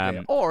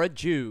 exactly. Or a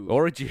Jew.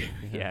 or a Jew."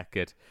 Yeah,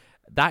 good.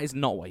 That is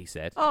not what he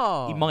said.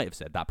 Oh. He might have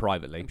said that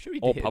privately I'm sure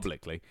he or did.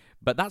 publicly,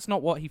 but that's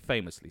not what he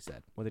famously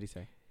said. What did he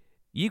say?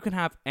 You can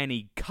have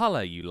any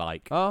color you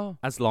like Oh.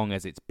 as long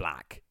as it's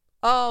black.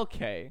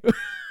 Okay.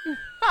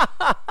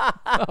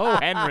 Oh,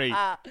 Henry.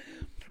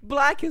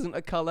 Black isn't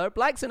a color.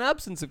 Black's an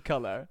absence of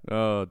color.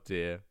 Oh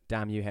dear.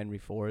 Damn you, Henry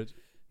Ford.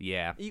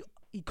 Yeah,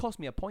 He cost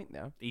me a point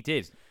there. he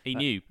did. He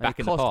knew And back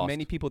he in the cost past.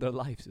 many people their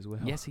lives as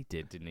well. Yes, he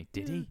did, didn't he?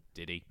 Did he?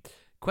 Did he?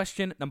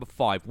 Question number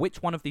 5.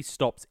 Which one of these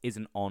stops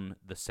isn't on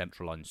the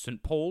Central Line?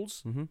 St.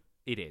 Paul's? Mm-hmm.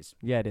 It is.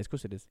 Yeah, it is. Of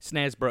course it is.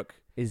 Snaresbrook?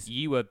 Is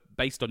You were,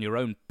 based on your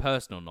own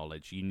personal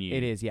knowledge, you knew.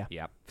 It is, yeah.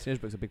 Yeah.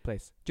 Snaresbrook's a big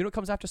place. Do you know what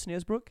comes after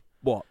Snaresbrook?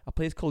 What? A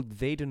place called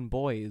Vaden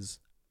Boys.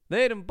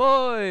 Vaden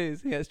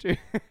Boys! Yeah, it's true.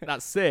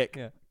 That's sick.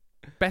 Yeah.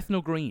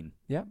 Bethnal Green?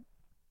 Yeah.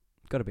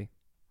 Gotta be.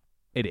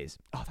 It is.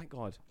 Oh, thank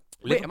God.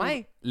 Wait, am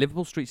I?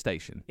 Liverpool Street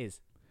Station Is.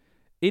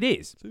 It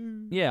is.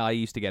 Yeah, I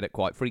used to get it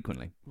quite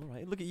frequently. All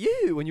right, look at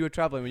you when you were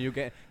traveling, when you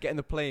were getting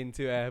the plane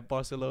to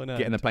Barcelona.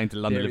 Getting the plane to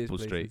London, various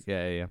Liverpool places.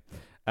 Street.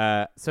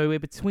 Yeah. So we're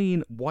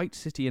between White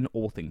City and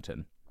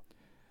Orpington.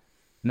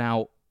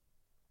 Now,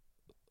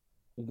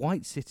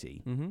 White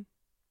City Mm-hmm.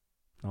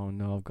 Oh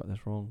no, I've got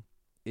this wrong.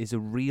 is a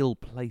real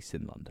place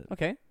in London.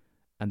 Okay.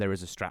 And there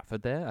is a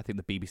Stratford there. I think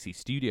the BBC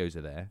studios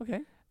are there. Okay.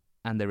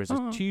 And there is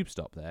a tube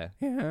stop there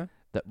Yeah.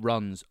 that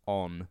runs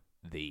on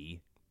the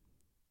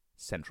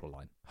Central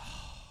Line.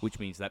 Which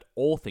means that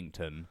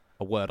Orpington,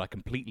 a word I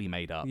completely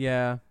made up,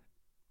 Yeah.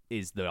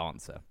 is the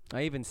answer.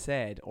 I even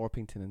said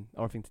Orpington, and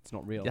Orpington's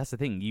not real. That's the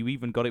thing. You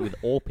even got it with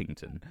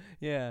Orpington.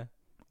 Yeah.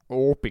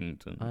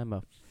 Orpington. I'm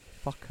a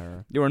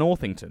fucker. You're an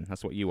Orpington.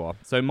 That's what you are.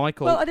 So,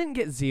 Michael, Well, I didn't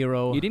get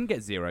 0. you didn't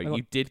get 0. I got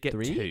You did get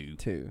 3? 2.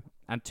 2.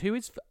 And 2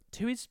 is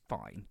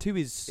fine. 2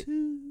 is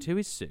 2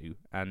 is Sue,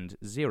 and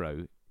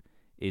 0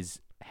 is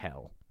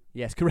hell.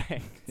 Yes,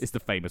 correct. It's the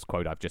famous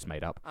quote I've just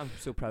made up. I'm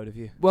so proud of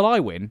you. Well, I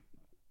win.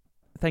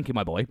 Thank you,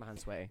 my boy. My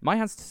hand's sweaty. My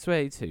hand's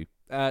sway too.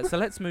 So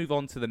let's move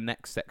on to the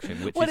next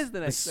section, which What is is the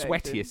the next section?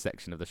 sweatiest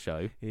section of the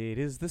show. It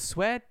is the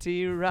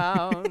sweaty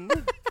round.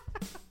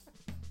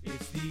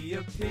 It's the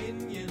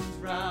opinions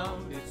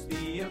round. It's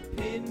the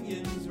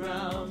opinions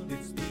round.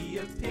 It's the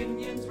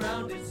opinions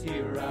round. It's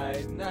here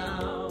right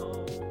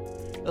now.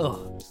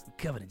 Ugh,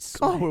 covered in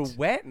Oh, we're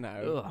wet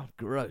now. Ugh,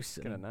 gross.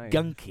 Kinda and nice.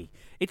 gunky.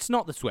 It's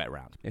not the sweat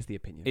round. It's the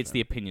opinions. It's round.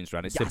 the opinions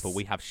round. It's Yes. simple.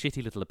 We have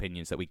shitty little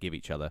opinions that we give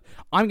each other.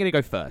 I'm going to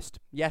go first.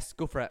 Yes,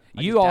 go for it.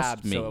 I You just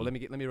asked dabbed, so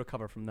me- let me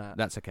recover from that.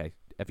 That's okay.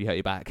 Have you hurt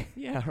your back?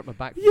 Yeah, I hurt my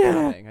back.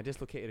 Yeah. I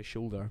dislocated a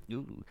shoulder.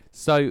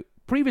 So,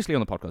 previously on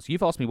the podcast,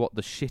 you've asked me what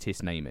the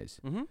shittest name is.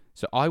 Mm-hmm.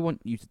 So, I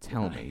want you to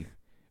tell me.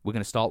 We're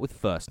going to start with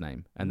first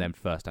name and then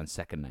first and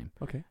second name.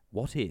 Okay.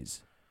 What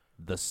is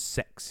the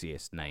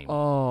sexiest name?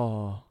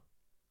 Oh,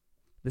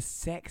 the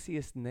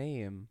sexiest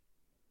name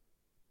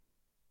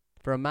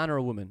for a man or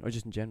a woman, or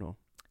just in general.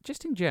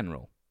 Just in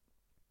general.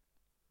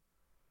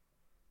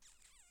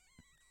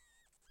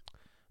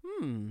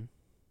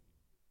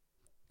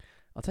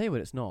 I'll tell you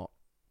what. It's not.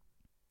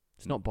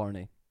 It's not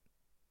Barney.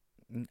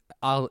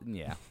 I'll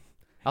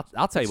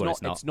tell you what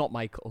it's not. It's not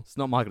Michael. It's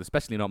not Michael,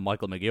 especially not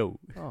Michael McGill.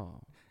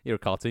 Oh, You're a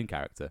cartoon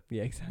character.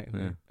 yeah,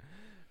 exactly.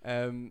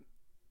 Yeah.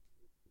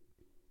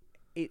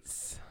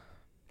 It's.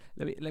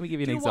 Let me give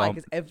you Do an you know why? example.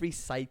 Because every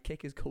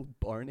sidekick is called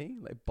Barney,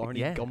 like Barney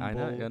yeah, Gumble. I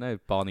know.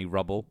 Barney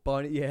Rubble.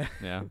 Barney, yeah.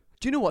 Yeah.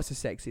 Do you know what's a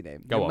sexy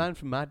name? Go The on. man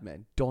from Mad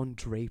Men, Don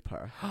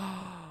Draper.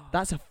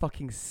 That's a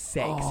fucking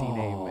sexy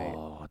name, mate.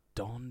 Oh,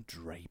 Don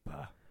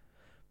Draper.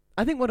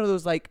 I think one of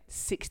those like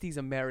 60s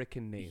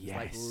American names,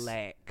 like Yes.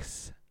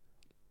 Lex.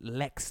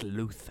 Lex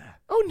Luthor.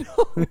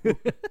 Oh no,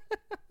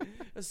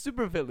 a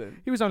super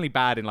villain. He was only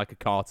bad in like a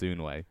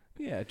cartoon way.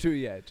 Yeah, true.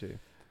 Yeah, true.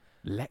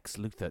 Lex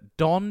Luthor.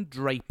 Don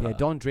Draper. Yeah,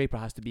 Don Draper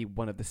has to be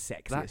one of the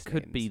sexiest. That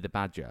could names. be the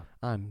Badger.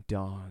 I'm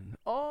Don.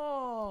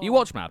 Oh, You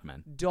watch Mad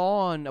Men?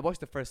 Don. I watched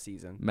the first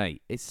season.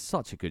 Mate, it's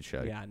such a good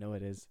show. Yeah, I know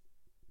it is.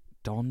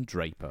 Don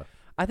Draper.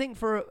 I think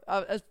for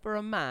as for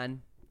a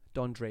man,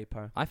 Don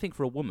Draper. I think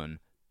for a woman,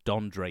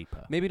 Don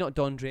Draper. Maybe not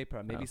Don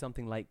Draper. Maybe No.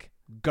 something like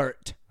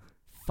Gert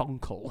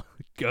Funkel.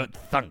 Gert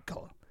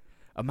Thunkel.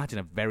 Imagine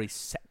a very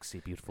sexy,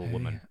 beautiful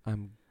woman.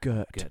 I'm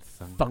Gert Gert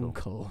Thunkel.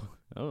 Funkel.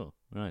 Oh,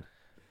 right.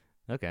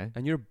 Okay.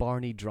 And you're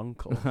Barney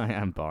Drunkle. I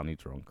am Barney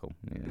Drunkle.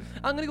 Yeah.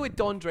 I'm gonna go with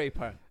Don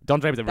Draper. Don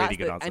Draper's a really That's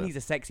good the- answer. And he's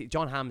a sexy.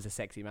 John Hamm's a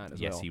sexy man as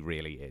yes, well. he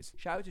really is.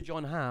 Shout out to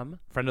John Hamm.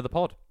 Friend of the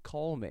pod.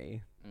 Call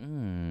me.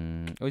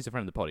 Oh, he's a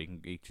friend of the pod.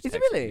 He just Is he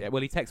text me. really? Yeah,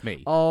 well, he texts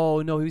me.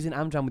 Oh no, he was in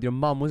Amjam with your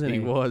mum, wasn't he?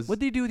 He was. What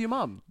did he do with your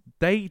mum?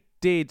 They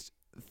did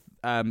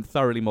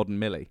Thoroughly Modern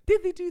Millie.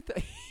 Did they do?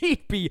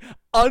 He'd be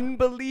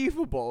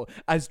unbelievable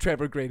as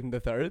Trevor Graydon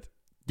III.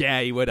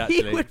 Yeah, he would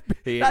actually. He would.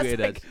 He That's would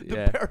like actually, the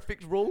yeah.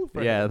 perfect role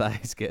for Yeah, him.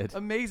 that is good.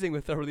 Amazing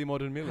with Thoroughly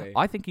Modern Millie.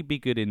 I think he'd be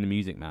good in The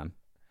Music Man.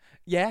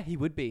 Yeah, he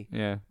would be.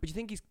 Yeah. But you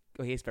think he's?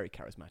 Oh, he is very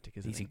charismatic,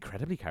 isn't He's he?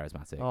 incredibly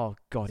charismatic. Oh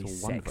God, He's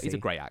he's wonderful. sexy. He's a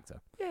great actor.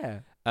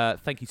 Yeah.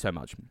 Thank you so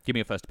much. Give me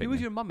a first Who opinion.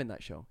 was your mum in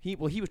that show? He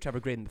was Trevor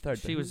Graydon III.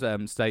 She was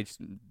stage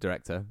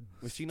director.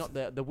 Was she not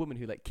the woman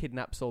who like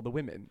kidnaps all the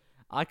women?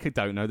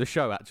 Don't know the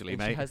show actually,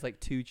 And mate. she has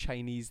like 2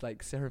 Chinese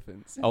like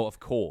servants. Oh,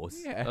 of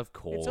course. Yeah. Of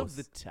course. It's of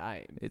the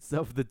time. It's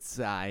of the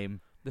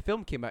time. The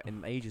film came out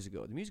in ages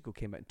ago. The musical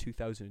came out in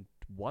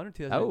 2001 or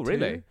 2002. Oh,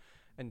 really?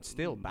 And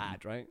still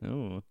bad, right?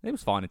 Oh, it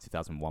was fine in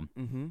 2001.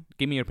 Mm-hmm.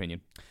 Give me your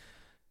opinion.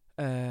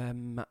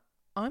 I'm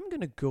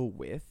gonna go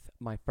with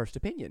my first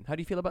opinion. How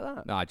do you feel about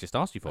that? No, I just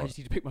asked you for I it. just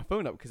need to pick my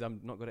phone up because I'm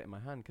not got it in my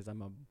hand because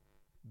I'm a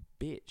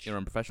bitch. You're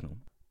unprofessional.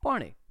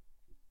 Barney.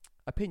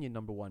 Opinion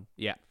number 1.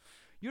 Yeah,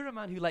 You're a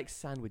man who likes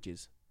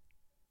sandwiches.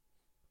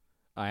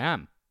 I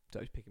am. So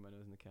I was picking my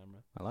nose in the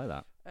camera. I like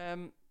that.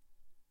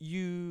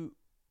 You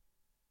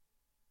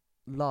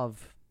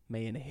love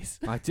mayonnaise.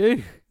 I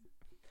do.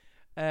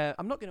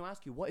 I'm not going to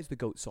ask you what is the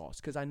goat sauce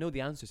because I know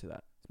the answer to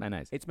that. It's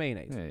mayonnaise. It's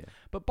mayonnaise. Yeah, yeah.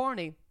 But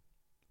Barney,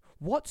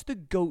 what's the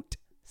goat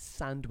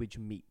sandwich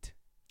meat?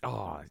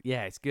 Oh,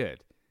 yeah, it's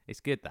good. It's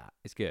good, that.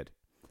 It's good.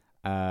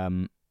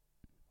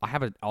 I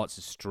have an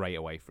answer straight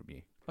away from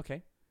you.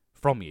 Okay.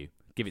 From you.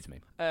 Give it to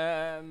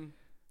me.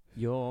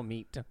 Your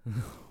meat.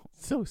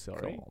 So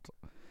sorry. God.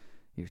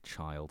 You're a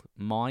child.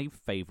 My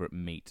favourite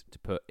meat to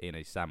put in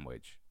a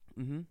sandwich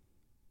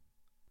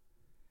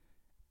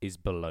is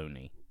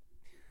bologna.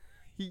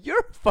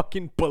 You're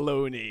fucking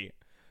baloney.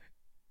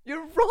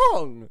 You're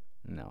wrong.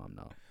 No, I'm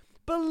not.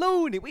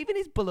 Baloney. What even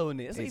is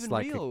baloney? It's not even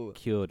like real. a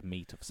cured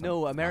meat of some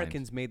No, kind.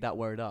 Americans made that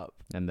word up.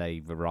 And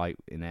they were right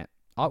in it.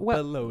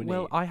 Baloney.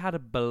 Well, I had a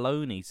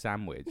bologna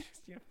sandwich.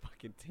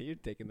 You're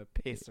taking the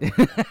piss.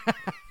 Right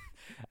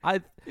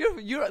I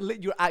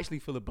you're actually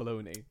full of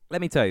baloney.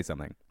 Let me tell you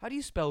something. How do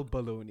you spell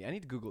baloney? I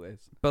need to Google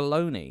this.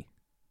 Bologna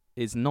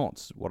is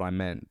not what I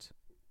meant.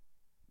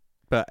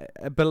 But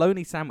a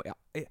bologna sandwich.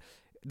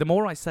 The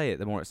more I say it,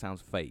 the more it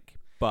sounds fake.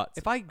 But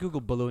If I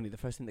Google baloney, the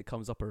first thing that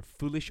comes up are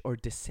foolish or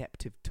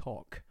deceptive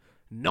talk.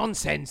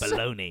 Nonsense.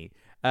 bologna.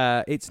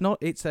 It's not.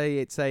 It's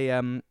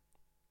a.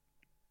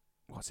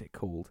 What's it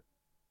called?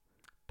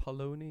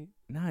 Polony.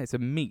 No, it's a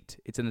meat.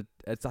 I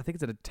think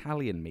it's an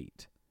Italian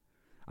meat.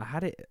 I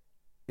had it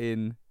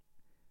in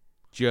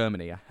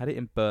Germany. I had it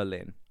in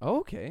Berlin. Oh,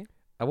 okay.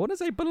 I want to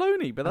say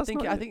bologna, but that's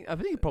not. I think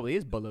it probably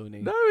is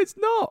baloney. No, it's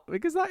not,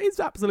 because that is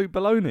absolute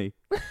bologna.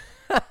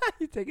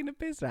 You're taking the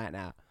piss right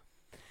now.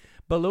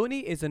 Bologna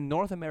is a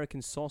North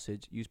American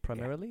sausage used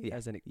primarily yeah,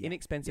 as an yeah,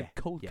 inexpensive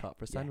yeah, cold yeah, cut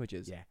for yeah,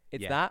 sandwiches. Yeah,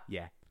 It's yeah, that?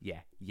 Yeah.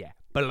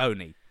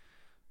 Bologna.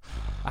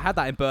 I had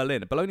that in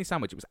Berlin. A bologna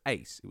sandwich. It was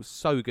ace. It was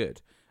so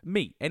good.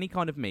 Meat, any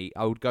kind of meat.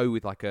 I would go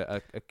with like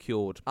a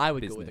cured. I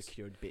would business. go with a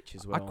cured bitch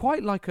as well. I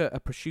quite like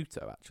a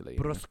prosciutto actually.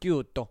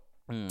 prosciutto.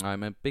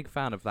 I'm a big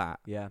fan of that.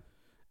 Yeah.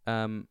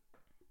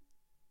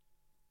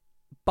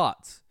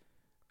 But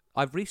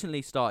I've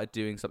recently started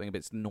doing something a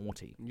bit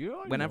naughty.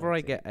 Whenever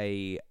I get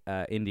a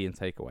Indian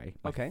takeaway,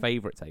 my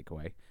favorite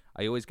takeaway,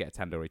 I always get a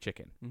tandoori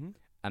chicken. Mm-hmm.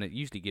 And it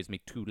usually gives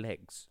me 2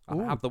 legs. Ooh,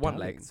 I have the one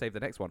darling. leg, save the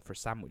next one for a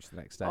sandwich the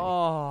next day.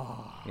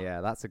 Oh. Yeah,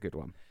 that's a good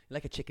one.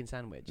 Like a chicken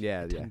sandwich.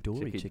 Yeah, A yeah.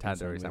 tandoori chicken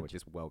tandoori sandwich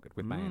is well good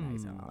with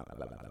mayonnaise.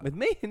 With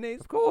mayonnaise?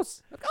 Of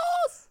course.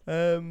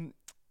 I'll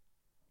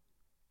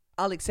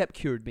accept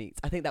cured meats.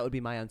 I think that would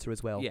be my answer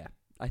as well. Yeah,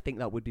 I think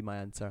that would be my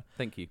answer.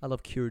 thank you. I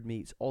love cured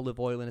meats.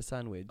 Olive oil in a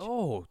sandwich.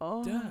 Oh,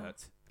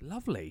 dirt.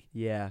 Lovely.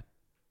 Yeah.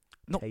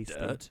 Not Tasty.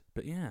 dirt,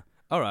 but yeah.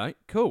 All right,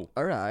 cool.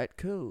 All right,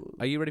 cool.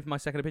 Are you ready for my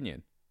second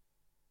opinion?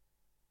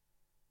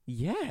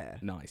 Yeah.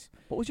 Nice.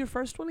 What was your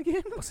first one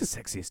again? What's the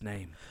sexiest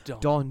name?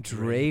 Don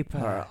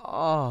Draper.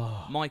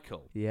 Oh.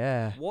 Michael,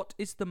 Yeah. what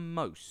is the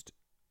most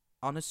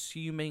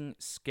unassuming,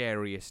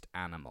 scariest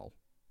animal?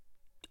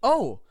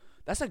 Oh,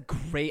 that's a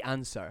great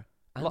answer.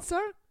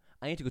 Answer?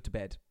 I need to go to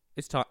bed.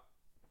 It's time.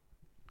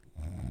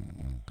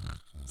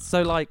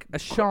 So, like, a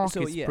shark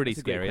So, is yeah, pretty that's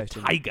a great scary. A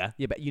question. tiger.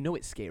 Yeah, but you know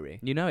it's scary.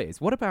 You know it is.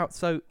 What about,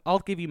 so I'll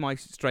give you my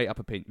straight up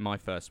opinion, my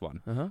first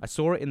one. Uh-huh. I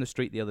saw it in the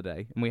street the other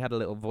day, and we had a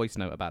little voice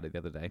note about it the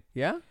other day.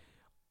 Yeah?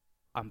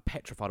 I'm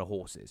petrified of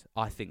horses.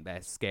 I think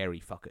they're scary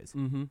fuckers.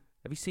 Mm-hmm.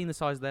 Have you seen the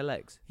size of their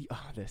legs?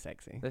 Oh, they're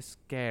sexy. They're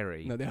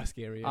scary. No, they are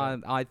scary. Yeah.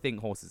 I think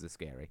horses are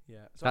scary. Yeah.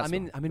 So That's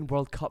I'm in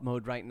World Cup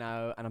mode right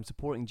now, and I'm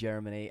supporting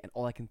Germany. And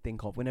all I can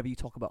think of, whenever you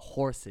talk about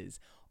horses,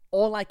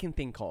 all I can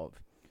think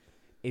of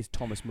is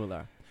Thomas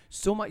Müller.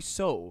 So much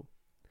so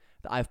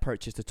that I've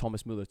purchased a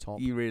Thomas Müller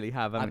top. You really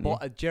have, I haven't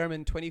bought a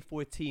German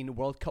 2014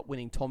 World Cup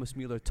winning Thomas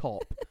Müller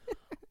top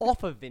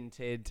off of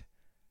Vinted,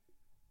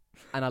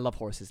 and I love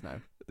horses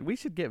now. We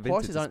should get Vinted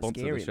Horses to aren't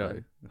sponsor scary, the show.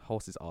 man.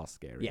 Horses are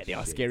scary. Yeah, they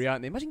are Shit. scary,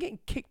 aren't they? Imagine getting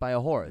kicked by a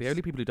horse. The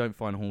only people who don't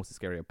find horses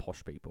scary are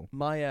posh people.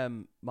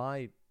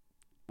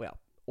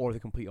 Or the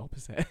complete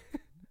opposite.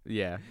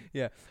 Yeah.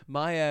 Yeah,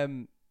 my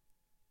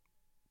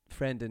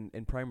friend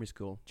in primary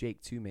school,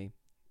 Jake Toomey,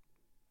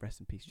 rest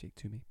in peace, Jake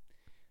Toomey.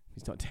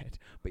 He's not dead,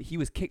 but he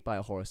was kicked by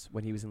a horse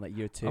when he was in like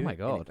year 2. Oh my and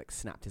God. it, like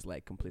snapped his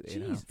leg completely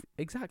in Jeez, half.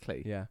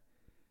 exactly. Yeah,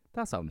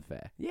 That's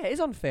unfair. yeah, it is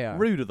unfair.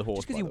 Rude of the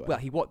horse. Just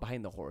because he walked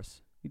behind the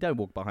horse. You don't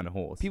walk behind a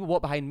horse. People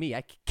walk behind me,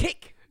 I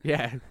kick.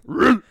 Yeah.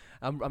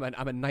 I'm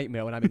a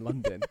nightmare when I'm in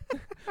London.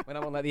 When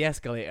I'm on like the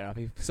escalator,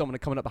 if someone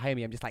coming up behind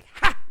me, I'm just like,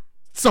 ha!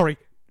 Sorry.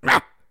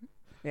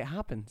 It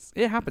happens.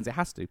 It happens. It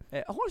has to.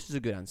 A horse is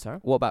a good answer.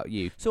 What about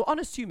you? So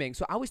unassuming.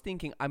 So I was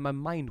thinking, my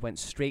mind went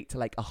straight to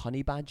like a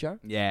honey badger.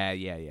 Yeah.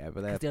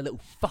 But 'Cause they're little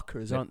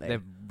fuckers, aren't they?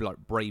 They're like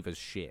brave as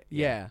shit.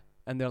 Yeah,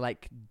 and they're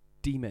like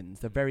demons.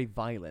 They're very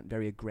violent,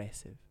 very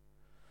aggressive.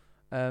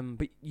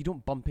 But you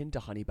don't bump into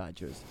honey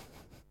badgers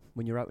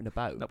when you're out and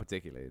about. Not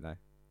particularly, no.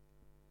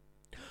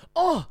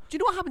 Oh, do you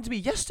know what happened to me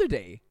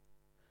yesterday?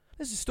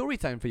 This is story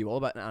time for you all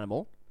about an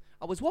animal.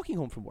 I was walking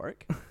home from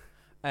work.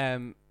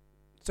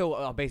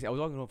 So basically, I was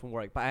walking home from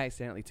work, but I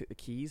accidentally took the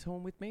keys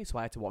home with me, so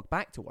I had to walk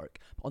back to work.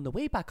 But on the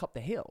way back up the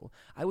hill,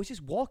 I was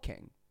just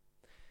walking,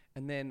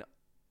 and then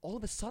all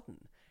of a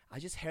sudden, I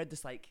just heard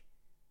this like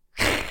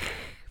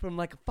from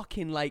like a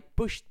fucking like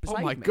bush beside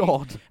me. Oh my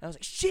God. And I was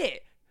like,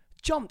 shit!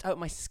 Jumped out of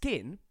my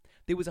skin.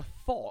 There was a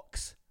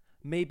fox,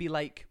 maybe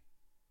like,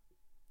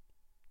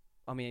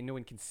 I mean, no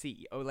one can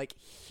see. Oh, like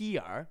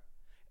here.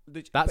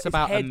 That's but his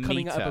about a head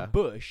coming out of a meter.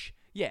 bush.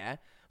 Yeah,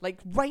 like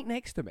right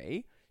next to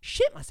me.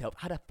 Shit myself.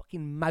 Had a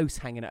fucking mouse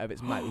hanging out of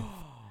its mouth.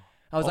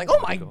 I was like, oh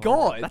my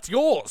god. That's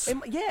yours.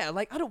 Yeah,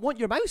 like, I don't want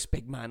your mouse,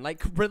 big man.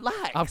 Like,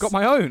 relax. I've got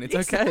my own. It's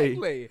okay.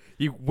 Exactly.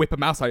 You whip a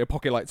mouse out of your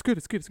pocket like, it's good,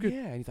 it's good, it's good.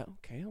 Yeah, and he's like,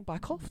 okay, I'll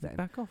back off then.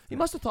 Back off. He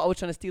must have thought I was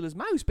trying to steal his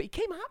mouse, but he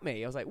came at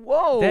me. I was like,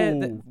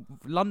 whoa.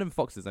 London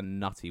foxes are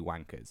nutty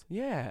wankers.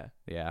 Yeah.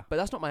 Yeah. But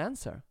that's not my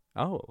answer.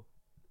 Oh.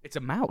 It's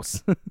a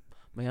mouse.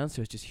 My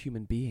answer is just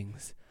human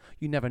beings.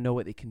 You never know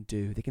what they can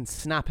do. They can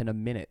snap in a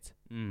minute.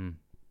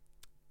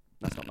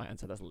 That's not my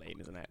answer. That's lame,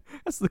 isn't it?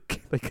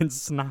 They can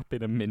snap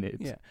in a minute.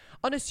 Yeah.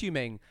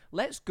 Unassuming.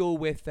 Let's go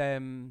with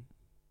let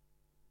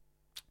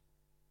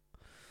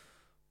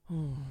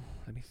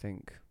me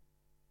think.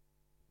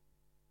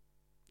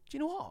 Do you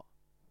know what?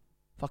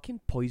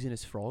 Fucking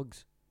poisonous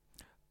frogs.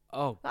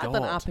 Oh, That God.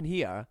 doesn't happen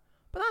here.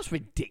 But that's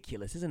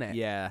ridiculous, isn't it?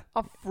 Yeah.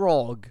 A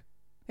frog.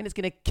 And it's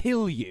going to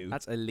kill you.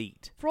 That's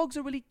elite. Frogs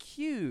are really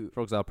cute.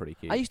 Frogs are pretty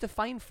cute. I used to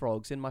find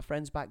frogs in my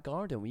friend's back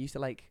garden. We used to,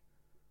 like,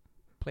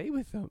 play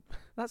with them.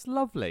 That's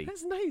lovely.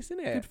 That's nice, isn't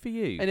it? Good for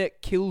you. And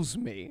it kills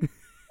me.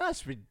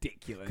 That's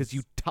ridiculous. Because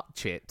you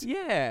touch it.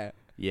 Yeah.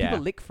 Yeah.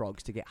 People lick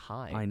frogs to get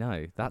high. I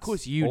know. That's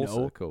course you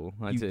also know, cool.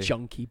 I you do.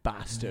 junky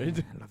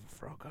bastard. I love a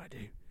frog, I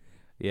do.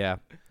 Yeah.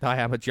 I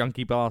am a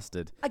junky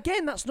bastard.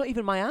 Again, that's not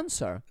even my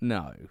answer.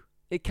 No.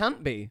 It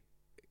can't be.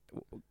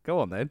 Go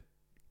on then.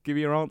 Give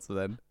me your answer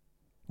then.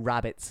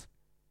 Rabbits.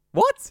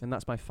 What? And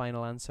that's my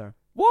final answer.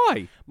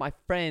 Why? My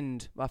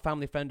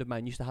family friend of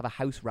mine used to have a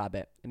house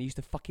rabbit, and he used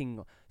to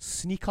fucking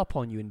sneak up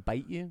on you and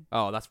bite you.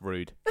 Oh, that's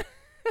rude.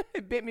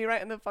 It bit me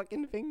right in the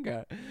fucking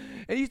finger.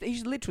 And he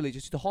used to literally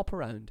just used to hop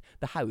around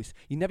the house.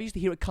 You never used to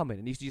hear it coming,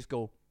 and he used to just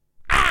go,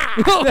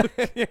 ah!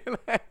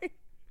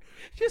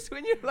 Just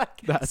when you're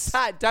like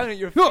sat down at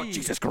your feet. Oh,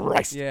 Jesus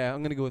Christ. Yeah,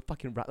 I'm gonna go with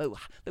fucking little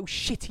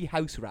shitty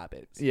house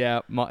rabbits. Yeah,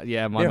 my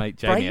They're mate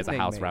Jamie has a frightening,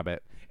 house mate.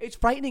 rabbit. It's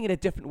frightening in a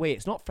different way.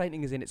 It's not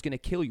frightening as in it's gonna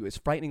kill you. It's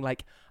frightening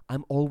like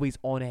I'm always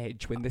on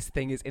edge when this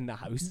thing is in the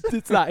house.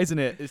 It's that, isn't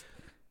it?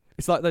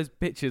 It's like those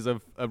pictures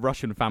of a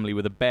Russian family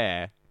with a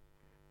bear.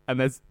 And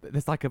there's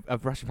like a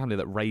Russian family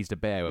that raised a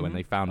bear when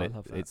they found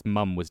its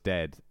mum was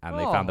dead, and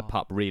they found the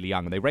pup really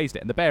young, and they raised it,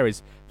 and the bear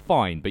is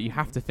fine, but you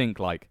have to think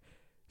like,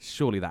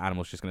 surely that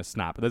animal's just going to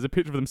snap. And there's a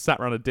picture of them sat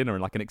around a dinner,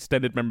 and like an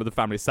extended member of the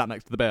family sat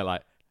next to the bear,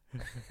 like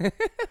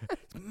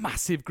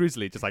massive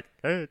grizzly, just like,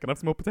 hey, can I have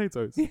some more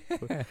potatoes? You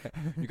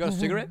got a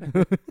cigarette?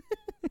 Got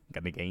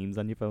any games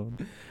on your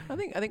phone? I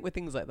think with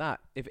things like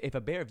that, if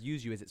a bear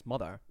views you as its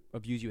mother or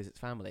views you as its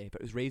family, if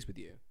it was raised with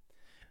you,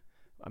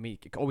 I mean,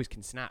 it always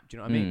can snap. Do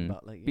you know what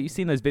I mean? But you've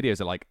seen those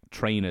videos of like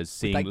trainers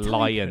seeing like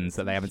lions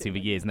that they haven't seen for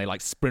years, and they like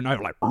sprint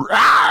over like,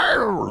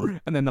 "Rawr!"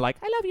 And then they're like,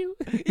 I love you.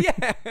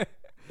 Yeah.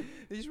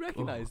 They just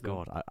recognise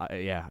them. God,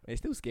 yeah.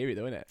 It's still scary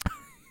though, isn't it?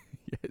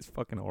 Yeah, it's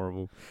fucking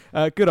horrible.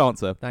 Good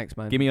answer. Thanks,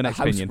 man. Give me your next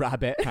opinion. House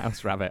rabbit.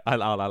 House rabbit. I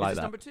like Is this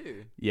that. number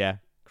 2? Yeah.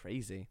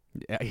 Crazy.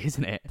 Yeah,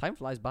 isn't it? Time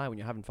flies by when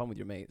you're having fun with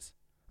your mates.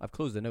 I've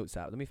closed the notes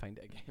out. Let me find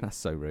it again. That's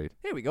so rude.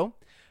 Here we go.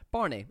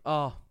 Barney.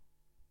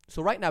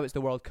 So right now it's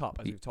the World Cup,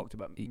 as we've talked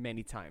about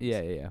many times.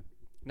 Yeah.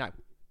 Now,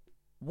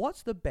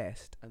 what's the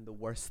best and the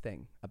worst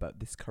thing about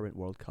this current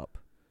World Cup?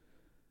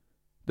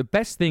 The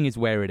best thing is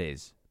where it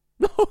is.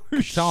 No,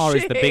 Qatar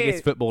is the shit!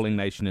 biggest footballing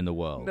nation in the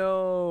world.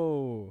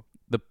 No.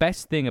 The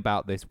best thing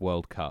about this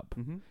World Cup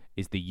Mm-hmm.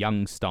 is the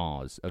young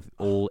stars of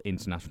all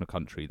international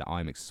country that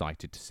I'm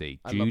excited to see.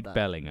 I love Jude that.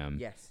 Bellingham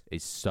Yes.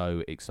 is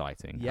so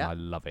exciting. Yeah. I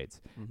love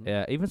it.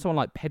 Mhm. Even someone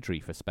like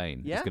Pedri for Spain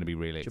is Yeah. going to be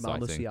really Jamal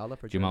exciting. Musiala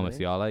for Jamal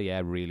Germany. Musiala,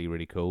 yeah, really,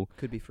 really cool.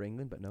 Could be for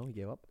England, but no, he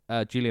gave up.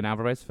 Julian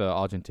Alvarez for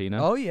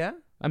Argentina. Oh, yeah?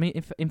 I mean,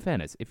 in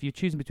fairness, if you're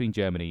choosing between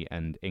Germany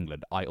and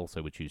England, I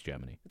also would choose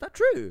Germany. Is that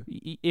true?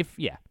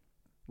 Yeah,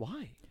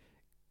 Why?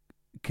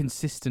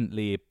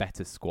 consistently a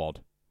better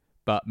squad,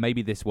 but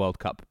maybe this World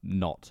Cup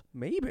not.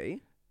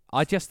 Maybe.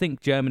 I just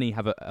think Germany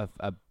have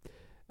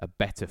a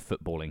better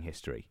footballing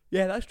history.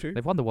 Yeah, that's true.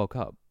 They've won the World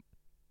Cup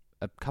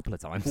a couple of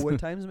times. 4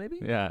 times, maybe?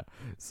 Yeah,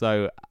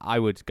 so I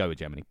would go with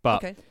Germany.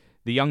 But Okay.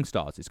 the young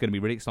stars, it's going to be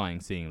really exciting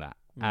seeing that.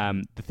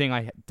 The thing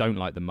I don't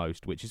like the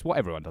most, which is what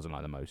everyone doesn't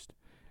like the most,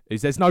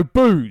 is there's no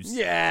booze.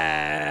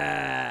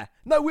 Yeah.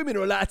 No women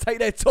are allowed to take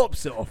their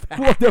tops off.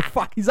 What the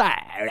fuck is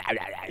that?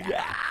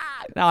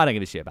 No, I don't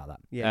give a shit about that.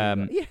 Yeah.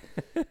 Yeah.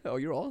 Oh,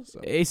 you're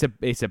awesome. It's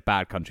a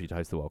bad country to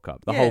host the World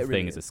Cup. The Yeah, whole it thing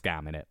really is a is.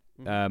 scam in it.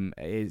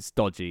 It's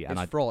dodgy and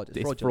It's fraud.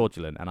 It's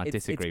fraudulent, and I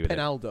disagree with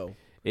Penaldo.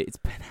 it. It's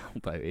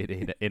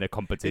Penaldo in a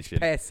competition.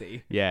 It's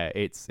Pessy. Yeah,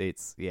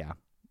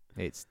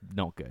 it's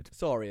not good.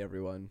 Sorry,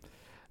 everyone.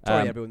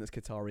 Sorry, Um, everyone that's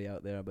Qatari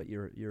out there, but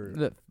you're You're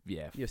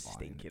fine.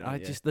 stinking.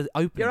 aren't you? The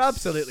opening. You're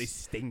absolutely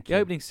stinking. The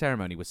opening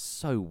ceremony was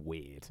so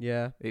weird.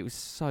 Yeah. It was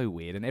so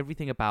weird, and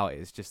everything about it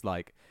is just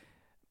like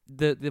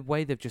the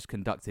way they've just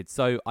conducted.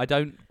 So I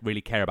don't really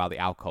care about the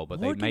alcohol,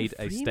 but Morgan they made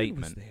a Freeman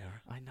statement. was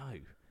there. I know.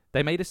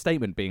 They made a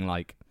statement being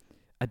like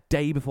a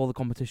day before the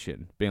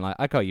competition, being like,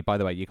 "Okay, by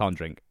the way, you can't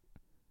drink."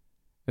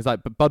 It's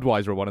like, but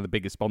Budweiser are one of the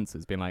biggest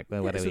sponsors, being like,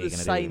 "Well, what are So we there's going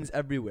to signs do?"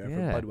 everywhere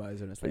Yeah. from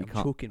Budweiser, and it's But like you I'm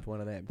can't- choking for one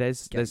of them.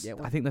 There's Get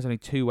one. I think there's only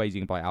 2 ways you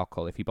can buy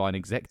alcohol. If you buy an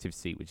executive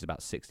seat, which is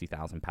about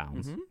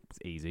 £60,000, Mhm. it's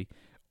easy,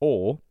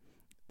 or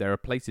there are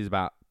places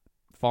about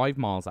 5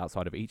 miles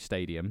outside of each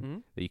stadium Mm-hmm.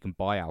 that you can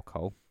buy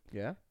alcohol,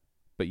 Yeah.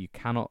 but you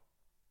cannot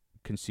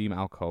consume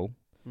alcohol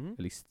Mm-hmm. at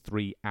least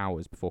 3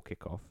 hours before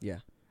kickoff Yeah.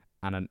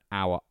 and an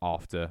hour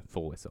after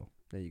full whistle.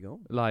 There you go.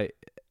 Like,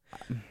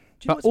 Do you know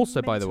but what's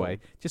also, by the mental? way,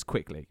 just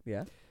quickly,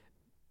 Yeah.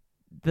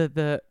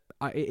 it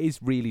is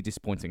really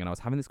disappointing. And I was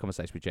having this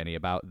conversation with Jenny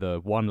about the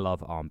One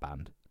Love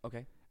armband,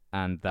 Okay.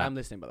 and that I'm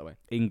listening, by the way.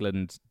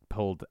 England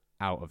pulled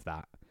out of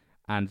that.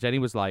 And Jenny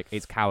was like,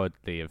 it's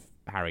cowardly of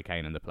Harry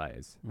Kane and the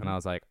players. Mhm. And I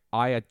was like,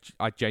 I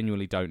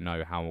genuinely don't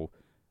know how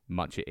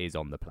much it is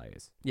on the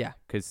players. Yeah.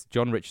 Because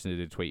John Richardson did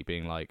a tweet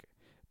being like,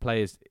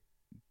 players,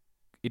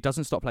 it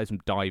doesn't stop players from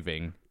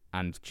diving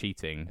and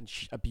cheating And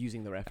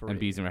abusing the referee. and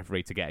abusing the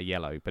referee to get a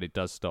yellow, but it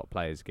does stop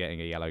players getting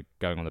a yellow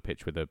going on the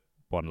pitch with a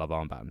One Love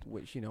armband.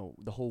 Which,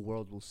 the whole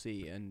world will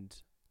see. And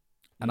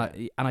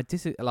I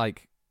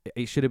like,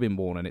 it should have been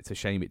worn, and it's a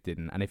shame it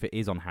didn't. And if it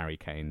is on Harry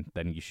Kane,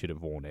 then you should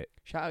have worn it.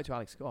 shout out to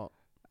Alex Scott.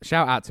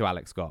 Shout out to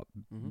Alex Scott,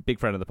 Mm-hmm. big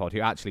friend of the pod,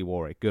 who actually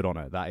wore it. Good on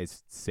her. That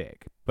is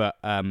sick. But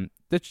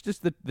that's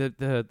just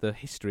the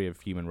history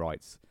of human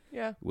rights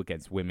Yeah.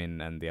 against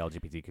women and the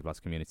LGBTQ plus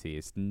community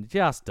is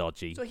just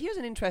dodgy. So here's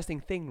an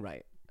interesting thing,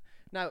 right?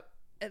 Now,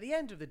 at the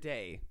end of the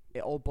day, it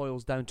all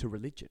boils down to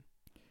religion.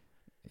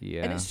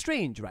 Yeah. And it's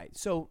strange, right?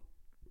 So,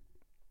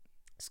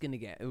 it's going to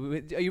get...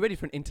 Are you ready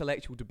for an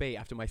intellectual debate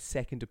after my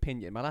second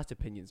opinion? My last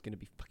opinion is going to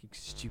be fucking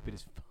stupid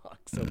as fuck.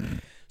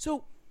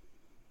 So,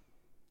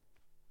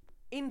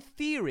 in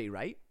theory,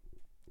 right?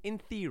 In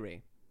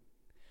theory.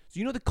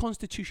 So, the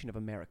Constitution of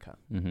America.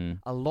 Mm-hmm.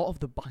 A lot of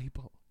the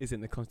Bible is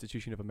in the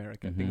Constitution of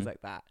America, Mhm. things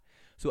like that.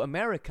 So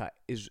America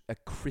is a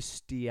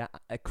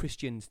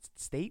Christian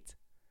state.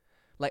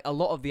 Like, a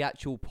lot of the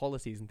actual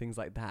policies and things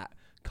like that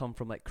come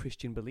from, like,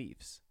 Christian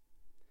beliefs.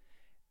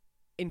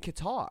 In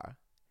Qatar,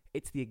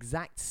 it's the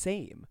exact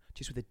same,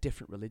 just with a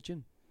different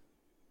religion.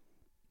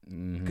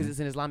 Mm-hmm. Because it's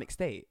an Islamic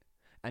state.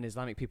 And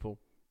Islamic people,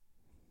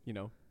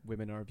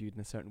 women are viewed in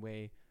a certain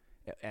way.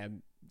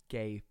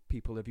 Gay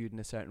people are viewed in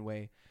a certain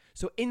way.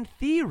 So in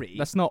theory...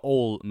 That's not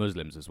all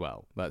Muslims as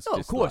well. That's No,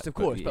 just of course, like, of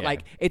course. But, yeah.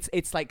 like,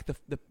 it's like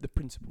the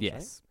principles, right?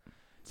 Yes.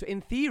 So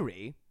in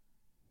theory,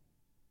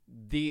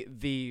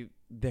 the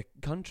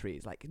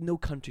countries, like, no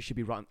country should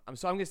be run.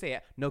 So I'm going to say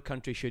it. No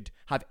country should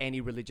have any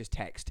religious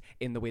text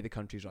in the way the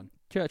country's run.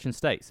 Church and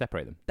state,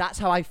 separate them. That's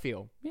how I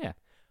feel. Yeah.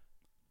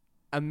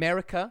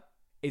 America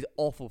is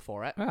awful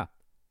for it. Ah.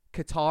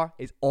 Qatar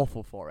is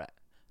awful for it.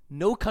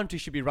 No country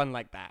should be run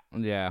like that.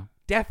 Yeah.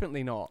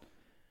 Definitely not.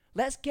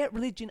 Let's get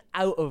religion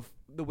out of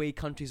the way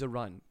countries are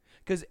run.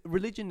 Because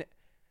religion,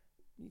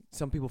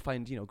 some people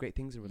find, great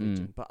things in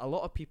religion, but a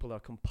lot of people are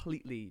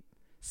completely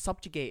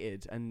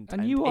subjugated and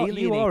you are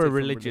alienated a from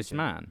religious religion.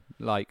 man.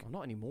 Like, Well,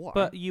 not anymore.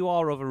 but you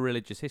are of a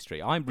religious history.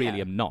 I really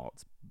Yeah. am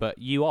not, but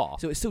you are.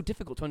 So it's so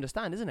difficult to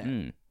understand,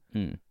 isn't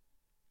it?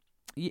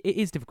 It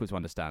is difficult to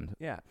understand.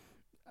 Yeah.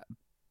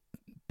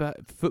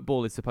 But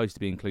football is supposed to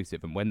be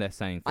inclusive, and when they're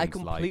saying I things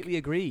completely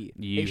agree.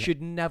 you- It should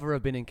never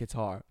have been in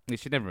Qatar. like, it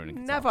should never have been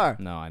in Qatar. Never.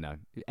 No, I know.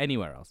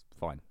 Anywhere else,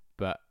 fine.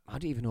 But I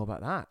didn't even know about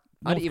that.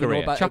 I North didn't even Korea,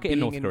 know about chuck it in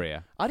being North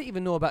Korea. I didn't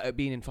even know about it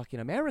being in fucking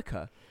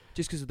America,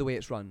 just because of the way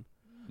it's run.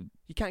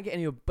 You can't get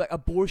any. But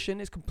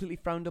abortion is completely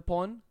frowned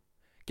upon.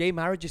 Gay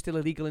marriage is still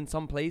illegal in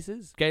some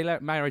places. Gay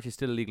marriage is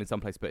still illegal in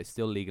some places, but it's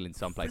still legal in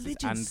some places.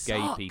 Religion And gay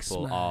sucks,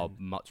 people are man.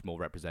 much more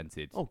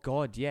represented. Oh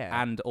God,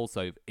 yeah. And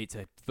also, it's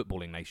a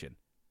footballing nation.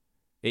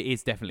 It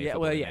is definitely Yeah, a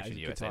well, footballing yeah, nation, Qatar's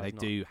USA. They not.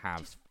 do have...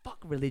 Just fuck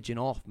religion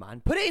off,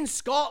 man. Put it in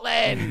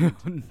Scotland.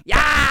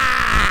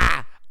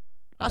 Yeah.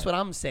 That's what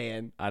I'm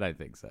saying. I don't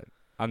think so.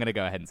 I'm going to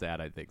go ahead and say I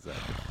don't think so.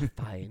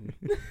 Fine.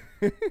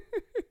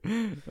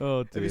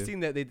 Oh, Have you seen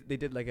that they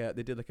did like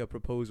a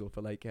proposal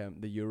for like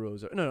the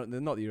Euros or no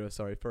not the Euros,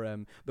 sorry, for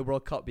the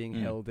World Cup being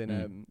held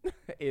in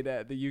in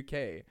the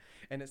UK,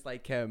 and it's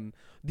like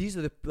these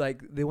are the,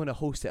 like, they want to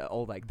host it at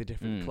all like the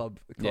different club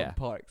Yeah.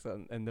 parks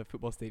and the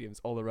football stadiums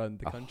all around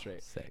the country.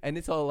 Sick. And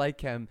it's all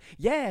like, so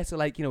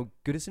like,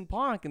 Goodison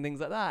Park and things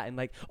like that, and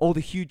like all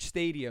the huge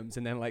stadiums,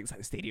 and then like it's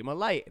like the Stadium of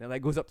Light, and it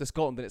like goes up to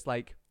Scotland, and it's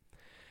like,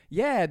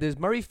 yeah, there's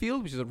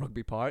Murrayfield, which is a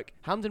rugby park,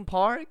 Hampden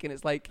Park, and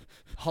it's like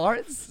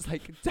Hearts, it's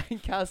like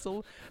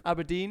Tynecastle,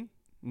 Aberdeen,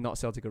 not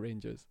Celtic or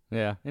Rangers.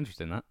 Yeah,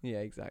 interesting that. Yeah,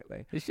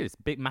 exactly. It's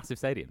just big, massive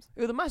stadiums.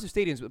 Well, the massive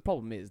stadiums, but the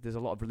problem is there's a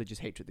lot of religious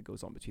hatred that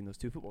goes on between those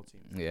two football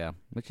teams. Yeah,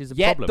 which is a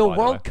Yet problem. the by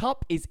World way.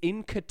 Cup is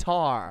in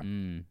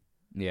Qatar,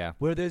 Yeah.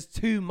 where there's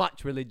too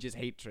much religious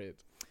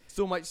hatred.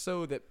 So much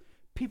so that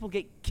people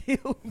get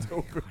killed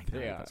over I know,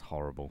 there. that's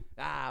horrible.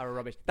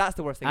 Rubbish. That's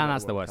the worst thing. And about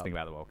that's the World worst Cup. thing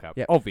about the World Cup.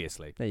 Yep.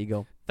 Obviously. There you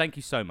go. Thank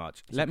you so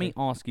much. Let me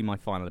ask you my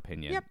final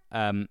opinion.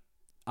 Yep.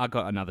 I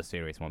got another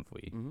serious one for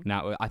you. Mhm.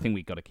 Now, I think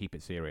we've got to keep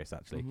it serious,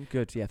 actually. Mhm.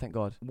 Good. Yeah. Thank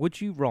God.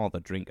 Would you rather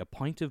drink a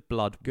pint of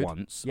blood Good.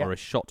 once Yep. or a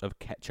shot of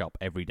ketchup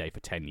every day for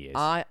 10 years?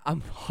 I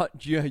am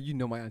hot. You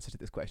know my answer to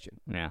this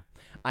question. Yeah.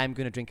 I'm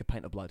gonna drink a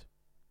pint of blood.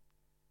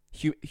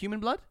 Human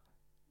blood?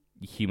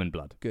 Human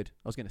blood. Good.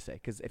 I was gonna say,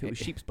 because if it was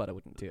sheep's blood, I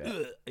wouldn't do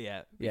it.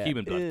 Yeah. Yeah.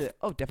 Human blood.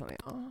 Oh, definitely.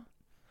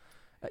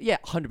 Yeah,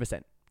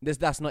 100%. That's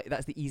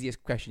the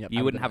easiest question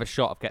You wouldn't have a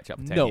shot of ketchup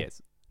for 10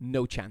 years.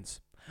 No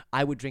chance.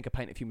 I would drink a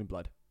pint of human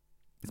blood.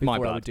 It's my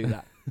before blood. I would do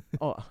that.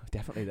 Oh,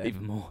 definitely then.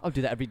 Even more. I'll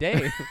do that every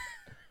day.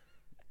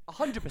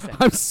 100%.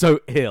 I'm so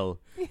ill.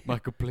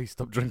 Michael, please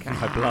stop drinking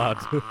my blood.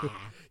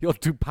 You're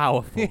too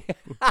powerful.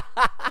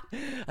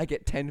 I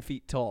get 10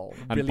 feet tall.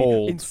 And really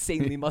bald.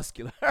 insanely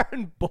muscular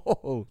and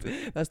bald.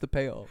 That's the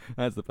payoff.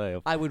 That's the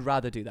payoff. I would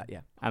rather do that,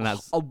 yeah. And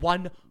that's... A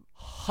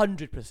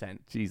 100%.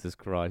 Jesus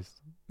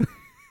Christ.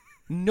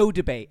 No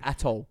debate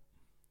at all.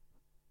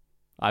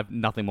 I have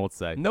nothing more to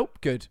say. Nope,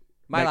 good.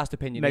 My Next- last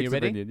opinion. Are Next you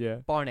ready? opinion, yeah.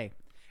 Barney.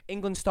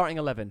 England starting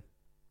 11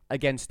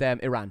 against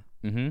Iran.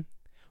 Mm-hmm.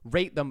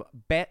 Rate them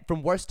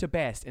from worst to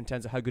best in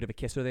terms of how good of a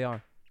kisser they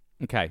are.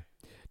 Okay.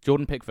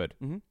 Jordan Pickford.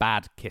 Mm-hmm.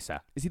 Bad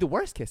kisser. Is he the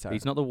worst kisser?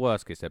 He's not the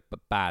worst kisser, but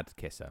bad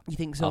kisser. You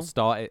think so? I'll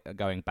start it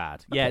going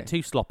bad. Okay. Yeah,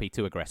 too sloppy,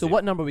 too aggressive. So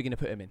what number are we going to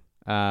put him in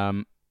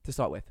to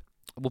start with?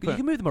 We'll You put...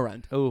 can move them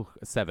around. Oh,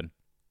 7.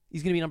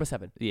 He's going to be number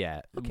 7.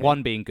 Yeah. Okay.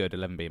 1 being good,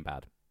 11 being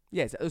bad.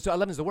 Yes, so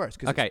 11 is the worst.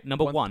 'cause Okay, it's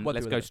number 1. one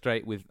Let's through go 11.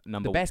 straight with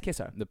number The best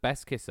kisser. The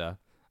best kisser,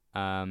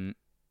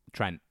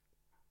 Trent.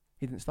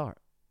 He didn't start.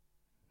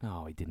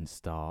 Oh, he didn't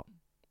start.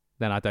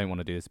 Then I don't want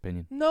to do this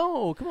opinion.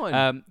 No, come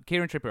on.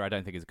 Kieran Trippier, I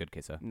don't think is a good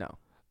kisser. No.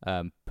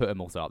 Put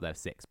him also up there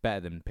 6. Better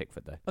than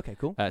Pickford though. Okay,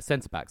 cool.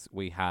 Centre backs,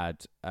 we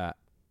had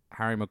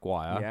Harry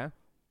Maguire. Yeah.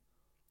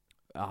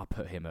 I'll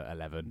put him at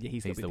 11. Yeah,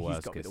 he's the got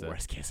worst to be kisser. the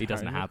worst kisser. He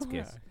doesn't know Harry how to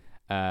Maguire.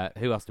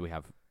 kiss. Who else do we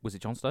have? Was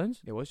it John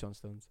Stones? It was John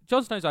Stones.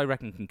 John Stones, I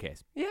reckon, can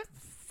kiss. Yeah.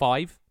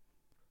 5.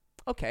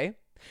 Okay.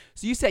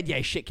 So you said,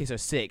 yeah, shit kisser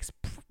 6.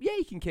 Yeah,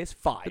 you can kiss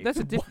 5. But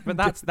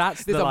that's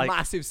There's the, a like,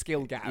 massive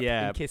skill gap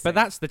yeah, in kissing. but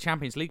that's the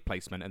Champions League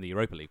placement and the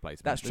Europa League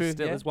placement. That's true, yeah,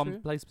 There's one true.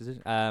 place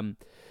position.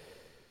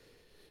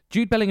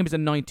 Jude Bellingham is a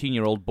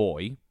 19-year-old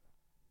boy.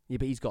 Yeah,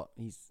 but he's got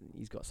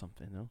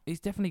something, no? He's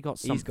definitely got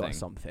something. He's got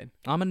something.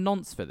 I'm a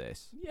nonce for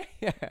this,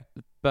 Yeah.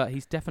 but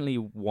he's definitely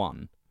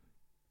one.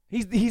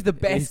 He's the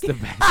best. He's the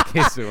best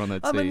kisser on the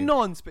team. I'm a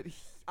nonce, but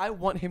I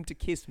want him to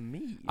kiss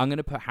me. I'm going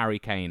to put Harry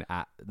Kane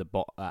at the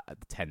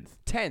 10th.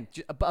 10,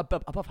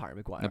 above Harry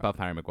Maguire. Above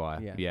Harry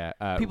Maguire.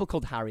 Yeah. People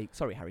called Harry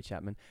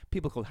Chapman.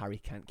 People called Harry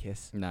can't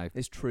kiss. No.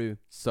 It's true.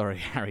 Sorry,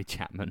 Harry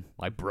Chapman,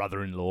 my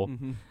brother-in-law.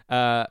 Mm-hmm.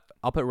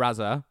 I'll put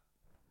Raza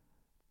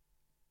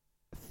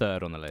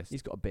 3rd on the list.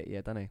 He's got a bit, yeah,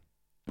 doesn't he?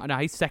 No,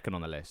 he's 2nd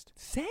on the list.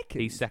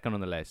 Second? He's 2nd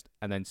on the list.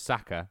 And then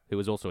Saka, who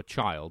was also a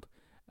child,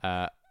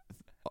 3rd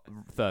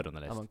on the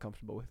list. I'm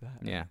uncomfortable with that.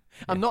 Yeah.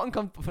 I'm not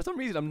uncomfortable. For some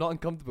reason, I'm not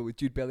uncomfortable with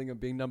Jude Bellingham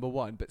being number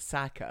 1, but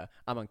Saka,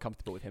 I'm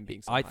uncomfortable with him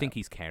being so I high think up.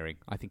 he's caring.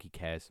 I think he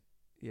cares.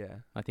 Yeah.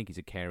 I think he's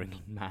a caring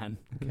man.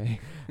 Okay.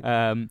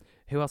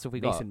 Who else have we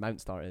got? Mason Mount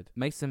started.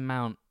 Mason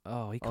Mount.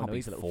 Oh, he can't be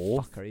he's a little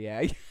 4th. fucker,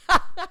 yeah.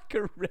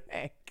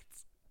 Correct.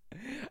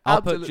 I'll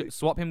Absolutely.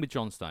 swap him with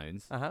John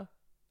Stones Uh-huh.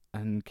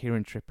 and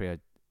Kieran Trippier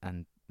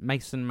and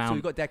Mason Mount. So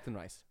we've got Declan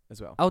Rice as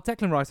well. Oh,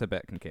 Declan Rice, I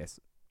bet can kiss.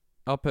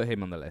 I'll put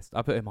him on the list.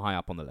 I'll put him high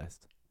up on the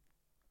list.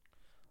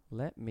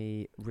 Let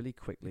me really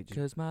quickly just...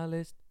 Because my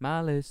list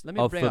Let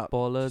me of bring up,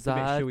 footballers just to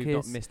make I sure we've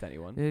not kiss. missed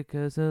anyone.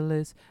 Because the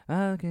list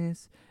I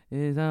kiss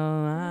is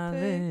on my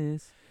Okay.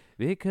 list.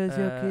 Because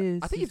your kiss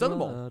I think you've is done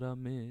them all. what I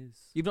miss.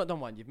 You've not done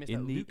one. You've missed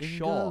In the Luke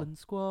Shaw. England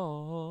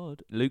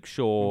squad. Luke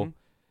Shaw Mhm.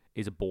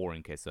 is a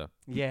boring kisser.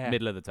 Yeah.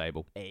 Middle of the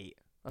table. 8.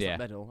 That's Yeah. not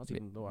middle. That's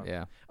even lower.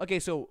 Yeah. Okay,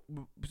 so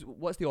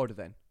what's the order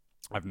then?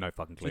 I have no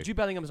fucking clue. So Jude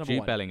Bellingham's number Jude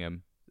 1.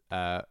 Bellingham,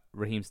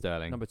 Raheem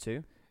Sterling, Number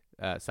 2.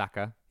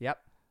 Saka. Yep.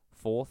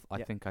 4th, I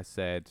Yep. think I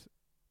said.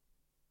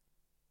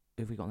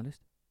 Who have we got on the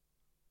list?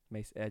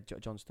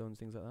 John Stones,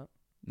 things like that.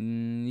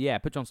 Yeah,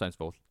 put John Stones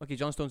 4th. Okay,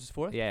 John Stones is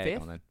 4th. Yeah, 5th?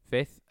 go on then.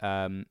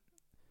 5th,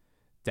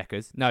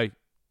 Deckers. No,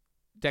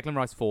 Declan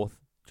Rice 4th,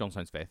 John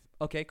Stones 5th.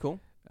 Okay, cool.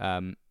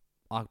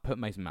 I'll put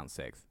Mason Mount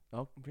 6th.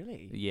 Oh,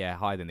 really? Yeah,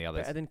 higher than the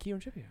others. Better than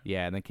Kieran Trippier.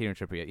 Yeah, and then Kieran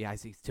Trippier. Yeah,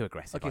 he's too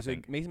aggressive. Okay, I so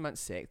think. Mason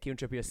Mount's 6th. Kieran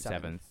Trippier is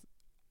 7th.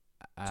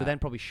 7th. So then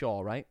probably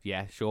Shaw, right?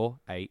 Yeah, sure.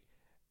 8.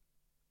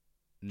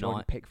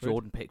 Jordan Pickford.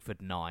 Jordan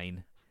Pickford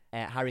 9.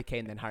 Harry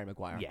Kane, then Harry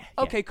Maguire. Yeah.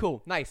 Okay,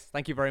 cool. Nice.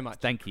 Thank you very much.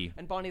 Thank you.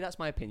 And Barney, that's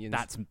my opinions.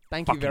 That's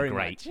Thank you fucking very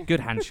great. much.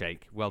 Good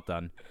handshake. Well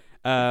done.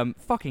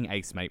 Fucking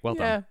ace, mate. Well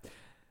Yeah. done.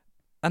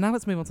 And now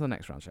let's move on to the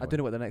next round, shall I we? don't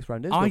know what the next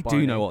round is. I though, do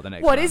Barney. know what the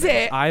next What round is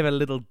it? I have a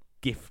little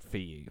gift for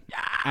you.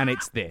 And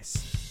it's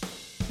this.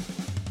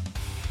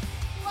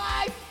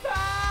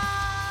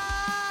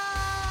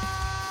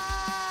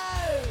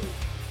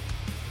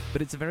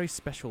 But it's a very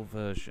special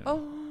version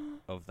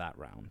of that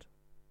round.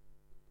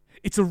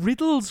 It's a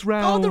riddles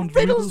round. Oh, the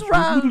riddles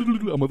round.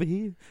 I'm over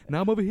here.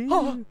 Now I'm over here.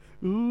 Oh.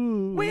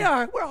 Ooh. Where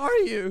are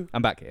you?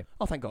 I'm back here.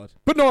 Oh, thank God.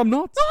 But no, I'm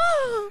not.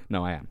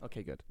 No, I am.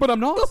 Okay, good. But I'm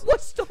not. What?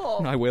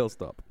 Stop. I will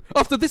stop.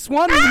 After this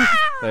one.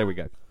 There we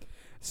go.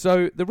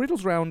 So the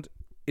riddles round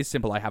is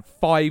simple. I have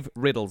 5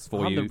 riddles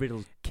for I'm you the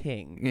riddle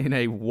king, in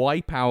a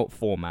wipeout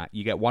format.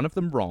 You get one of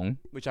them wrong.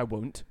 which I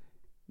won't.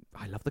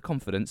 I love the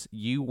confidence.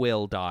 You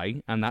will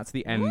die, and that's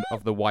the end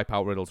of the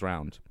wipeout riddles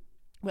round.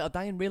 Wait, I'll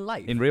die in real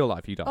life. In real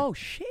life, you die. Oh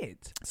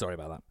shit. Sorry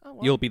about that. Oh,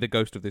 well. You'll be the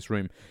ghost of this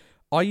room.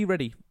 Are you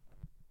ready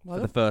Well,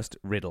 for the first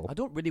riddle? I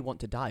don't really want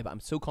to die, but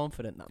I'm so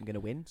confident that I'm going to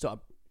win, so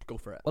I'll go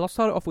for it. Well, I'll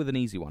start it off with an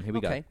easy one. Here we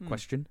Okay. go.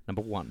 Question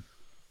number 1.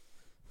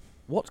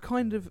 What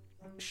kind of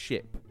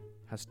ship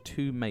has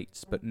 2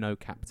 mates but no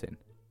captain?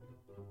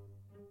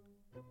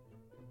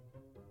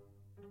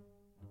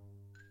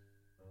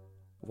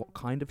 What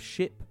kind of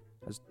ship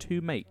has 2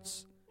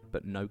 mates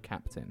but no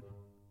captain?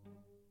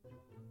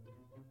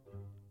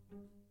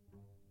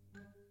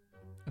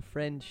 A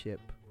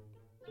friendship.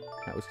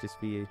 That was just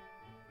for you.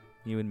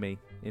 You and me,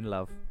 in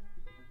love.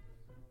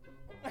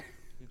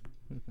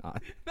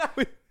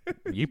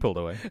 You pulled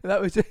away.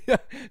 That was just,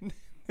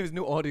 there was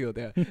no audio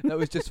there. That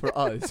was just for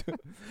us.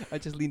 I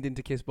just leaned in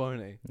to kiss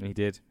Barney. He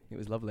did. It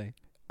was lovely.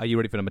 Are you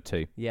ready for number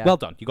 2? Yeah. Well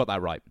done. You got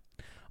that right.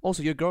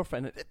 Also, your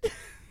girlfriend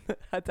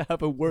had to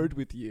have a word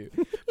with you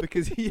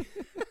because he.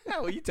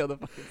 Well, you tell the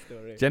fucking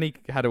story. Jenny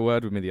had a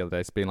word with me the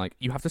other day, being like,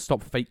 "You have to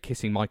stop fake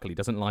kissing Michael. He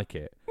doesn't like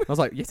it." I was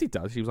like, "Yes, he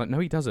does." She was like, "No,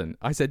 he doesn't."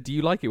 I said, "Do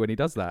you like it when he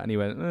does that?" And he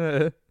went,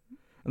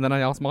 And then I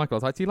asked Michael, I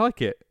was like, "Do you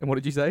like it?" And what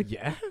did you say?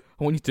 Yeah.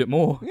 I want you to do it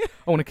more.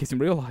 I want to kiss in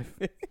real life.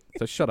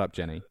 So shut up,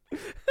 Jenny.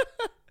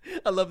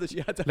 I love that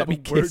she had to Let have me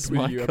a word kiss with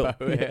Michael. you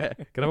about it. Yeah.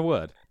 Can I have a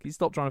word? Can you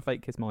stop trying to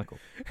fake kiss Michael?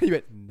 You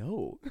went,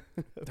 no.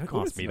 Don't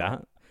ask me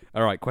that.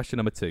 All right, question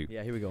number 2.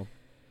 Yeah, here we go.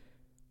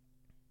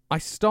 I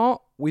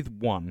start with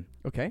 1.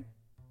 Okay.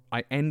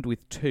 I end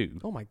with 2.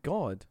 Oh my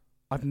god.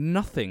 I've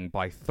nothing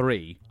by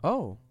 3.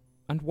 Oh.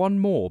 And 1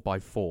 more by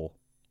 4.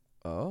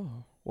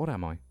 Oh. What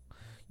am I?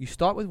 You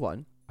start with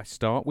 1. I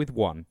start with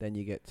 1. Then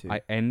you get 2.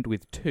 I end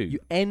with 2. You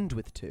end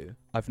with 2.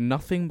 I've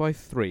nothing by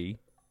 3.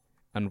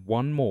 And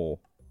 1 more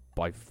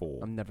by 4.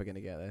 I'm never going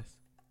to get this.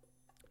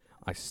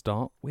 I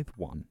start with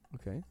 1.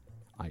 Okay.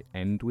 I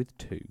end with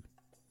 2.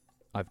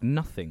 I've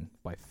nothing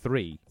by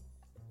 3.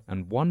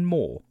 And 1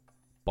 more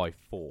by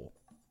 4.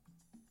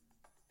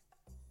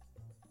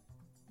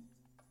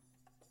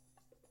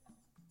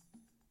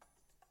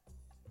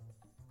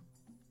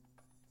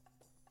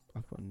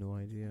 I've got no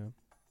idea.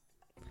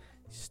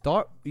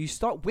 You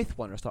start with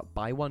 1 or start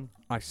by 1?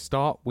 I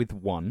start with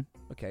 1.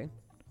 Okay.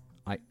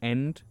 I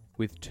end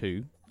with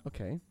 2.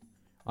 Okay.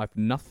 I've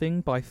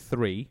nothing by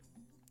 3.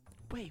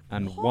 Wait,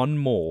 And what? 1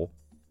 more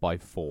by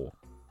 4.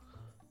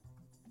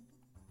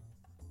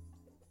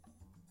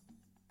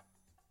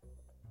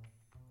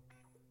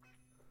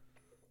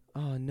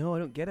 Oh no, I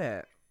don't get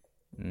it.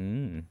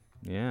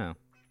 Yeah.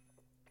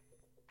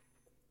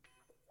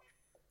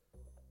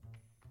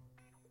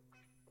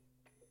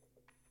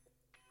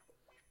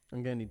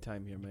 I'm gonna need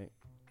time here, mate.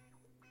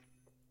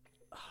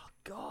 Oh,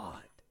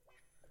 God.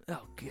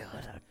 Oh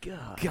god. Oh,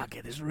 God. Can't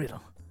get this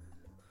riddle.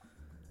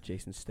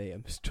 Jason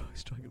Statham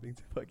struggling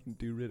to fucking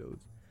do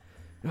riddles.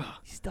 You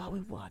start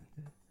with 1.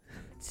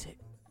 2.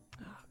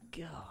 Oh,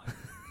 God.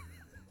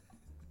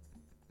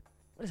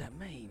 What does that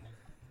mean?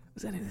 What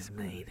does any of this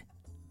mean?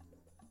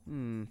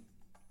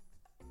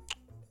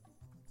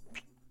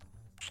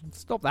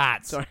 Stop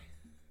that. Sorry.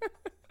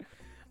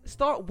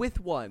 Start with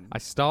 1. I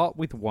start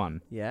with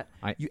 1. Yeah.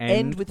 I You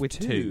end with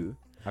 2.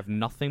 I've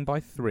nothing by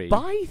 3.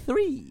 By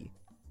 3.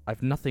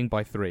 I've nothing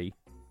by 3.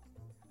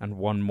 And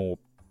 1 more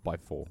by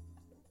 4.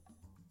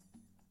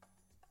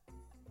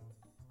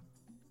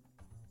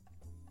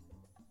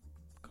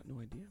 Got no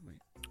idea, mate.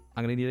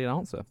 I'm going to need an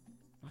answer.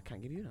 I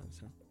can't give you an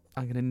answer.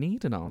 I'm going to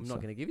need an answer. I'm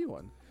not going to give you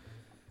one.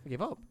 I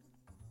give up.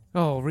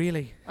 Oh,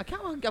 really? I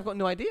can't. I've got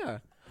no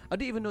idea. I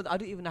don't even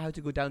know how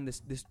to go down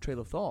this trail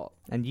of thought.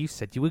 And you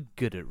said you were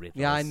good at riddles.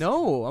 Yeah, I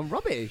know. I'm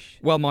rubbish.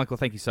 Well, Michael,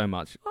 thank you so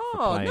much for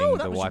Oh playing no,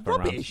 the that was wipe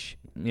around. rubbish.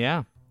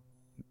 Yeah.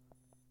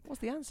 What's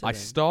the answer? I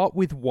then? start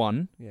with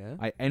 1. Yeah.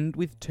 I end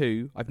with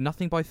 2. I've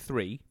nothing by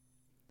 3.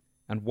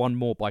 And 1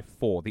 more by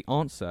 4. The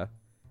answer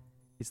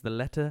is the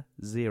letter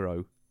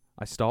 0.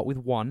 I start with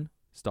 1.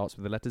 Starts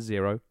with the letter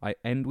 0. I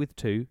end with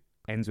 2.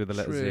 Ends with the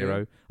letter True.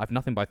 0. I've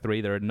nothing by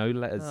 3. There are no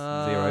letters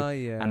 0.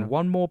 Yeah. And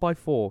 1 more by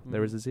 4.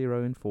 There is a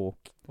 0 in 4.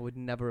 I would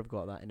never have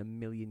got that in a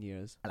million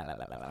years.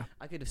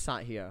 I could have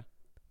sat here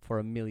for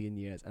a million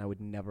years and I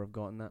would never have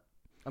gotten that.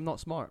 I'm not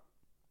smart.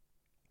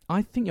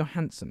 I think you're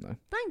handsome, though.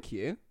 Thank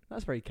you.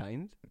 That's very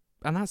kind.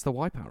 And that's the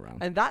wipeout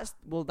round. And that's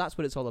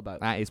what it's all about.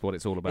 That is what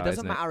it's all about, It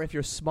doesn't isn't matter if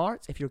you're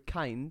smart, if you're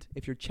kind,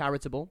 if you're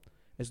charitable,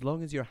 as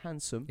long as you're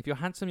handsome. If you're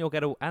handsome, you'll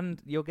get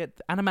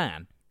a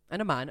man.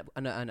 And a man,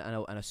 and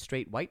a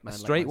straight white man. A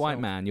straight like white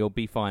myself. man, you'll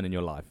be fine in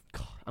your life.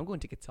 God, I'm going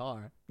to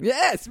guitar.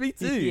 Yes, me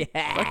too.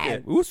 Yeah. Fuck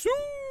it. Ooh-soo.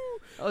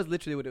 That was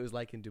literally what it was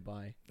like in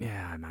Dubai.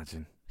 Yeah, I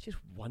imagine. It's just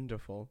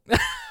wonderful.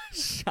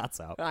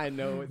 Shut up. I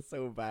know, it's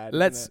so bad.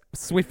 Let's isn't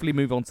swiftly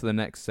move on to the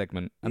next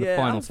segment and the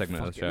final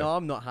segment of the show. No,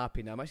 I'm not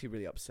happy now. I'm actually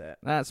really upset.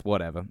 That's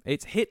whatever.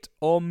 It's hit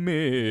or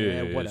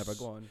miss. Yeah, whatever.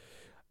 Go on.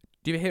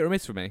 Do you have a hit or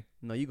miss for me?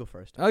 No, you go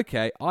first.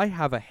 Okay, I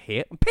have a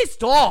hit. I'm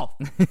pissed off!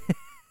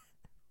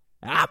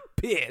 I'm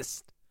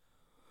pissed.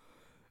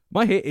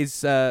 My hit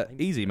is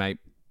easy, mate.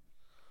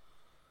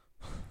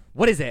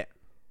 What is it?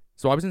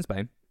 So I was in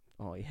Spain.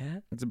 Oh, yeah?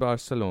 It's in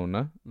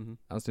Barcelona. Mm-hmm.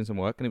 I was doing some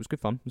work and it was good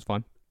fun. It was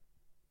fine.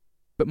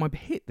 But my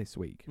hit this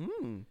week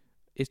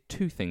is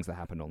 2 things that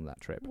happened on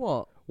that trip.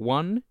 What?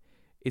 One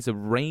is a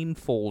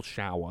rainfall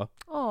shower.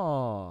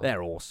 Oh.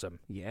 They're awesome.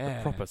 Yeah.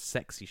 A proper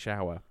sexy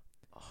shower.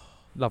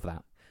 Love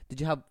that. Did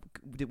you have?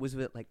 Was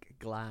it like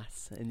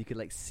glass and you could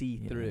like see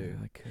through?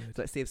 I could.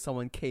 So let's say if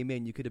someone came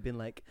in, you could have been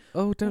like,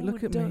 Oh, don't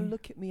look at me. Don't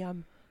look at me.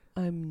 I'm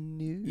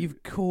new.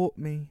 You've caught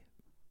me.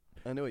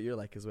 I know what you're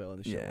like as well on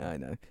the show. Yeah, I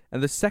know.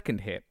 And the second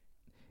hit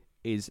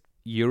is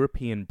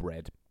European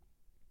bread.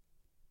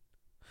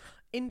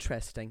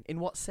 Interesting. In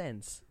what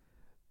sense?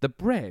 The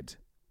bread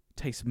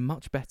tastes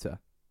much better.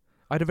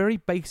 I had a very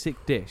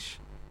basic dish.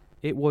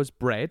 It was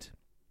bread,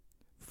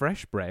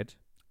 fresh bread,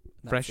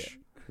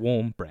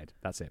 warm bread.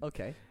 That's it.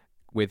 Okay.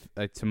 With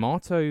a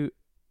tomato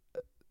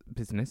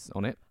business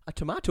on it. A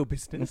tomato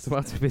business. A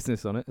tomato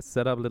business on it.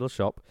 Set up a little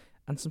shop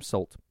and some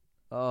salt.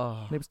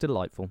 Oh, And it was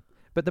delightful.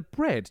 But the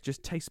bread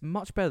just tastes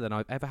much better than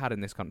I've ever had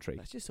in this country.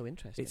 that's just so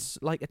interesting. It's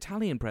like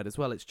Italian bread as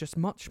well. It's just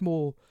much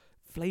more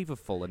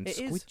flavourful and It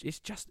is. It's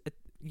just a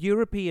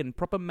European,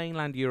 proper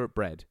mainland Europe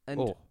bread.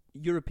 And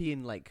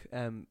European like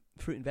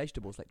fruit and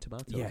vegetables like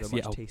tomatoes Yes, are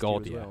much yeah, oh tastier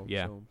God, as yeah, well.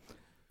 yeah. So,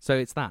 So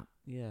it's that.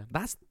 yeah.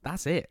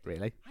 That's it,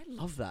 really. I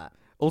love that.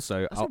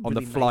 Also, That's a on the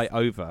really flight nice-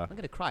 over... I'm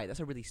gonna cry.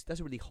 That's a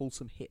really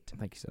wholesome hit.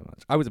 Thank you so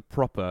much. I was a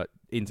proper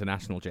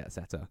international jet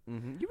setter.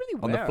 Mm-hmm. You really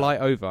were. On the flight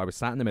over, I was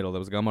sat in the middle. There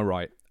was a guy on my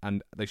right,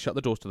 and they shut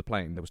the doors to the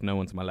plane. There was no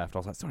one to my left. I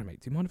was like, sorry,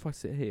 mate, do you mind if I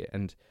sit here?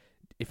 And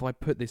if I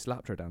put this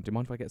laptop down, do you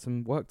mind if I get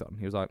some work done?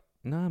 He was like,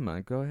 no,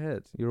 man, go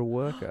ahead. You're a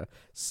worker.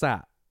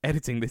 Sat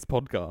editing this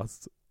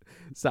podcast.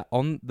 Sat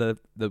on the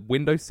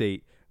window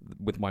seat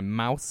with my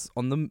mouse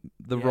on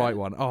the Yeah. right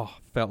one. Oh,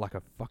 felt like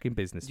a fucking Did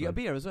you get a businessman.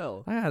 beer as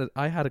well?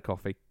 I had a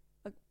coffee.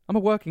 Uh, I'm a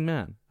working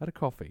man. I had a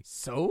coffee.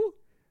 So?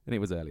 And it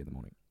was early in the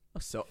morning. Oh,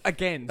 so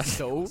again,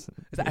 so has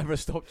that ever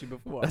stopped you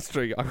before? That's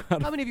true.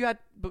 How many have you had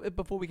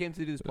before we came to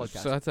do this podcast?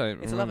 So I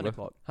don't It's remember. 11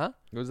 o'clock, huh?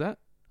 What was that?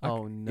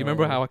 Oh no! You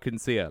remember how I couldn't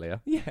see earlier?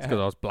 Yeah. It's because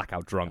I was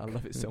blackout drunk. I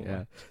love it so Yeah.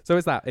 much. So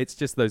it's that. It's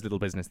just those little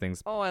business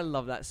things. Oh, I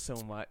love that so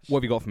much. What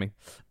have you got for me?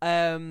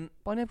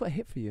 Bonnie, I've got a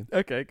hit for you.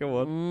 Okay,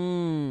 go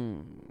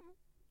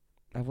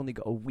I've only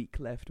got a week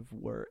left of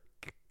work.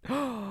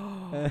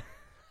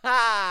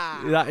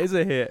 That is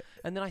a hit.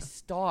 And then I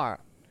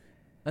start.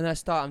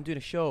 I'm doing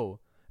a show.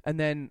 And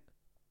then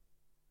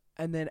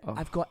Oh.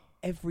 I've got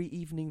every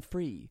evening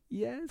free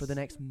Yes. for the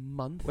next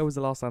month. When was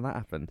the last time that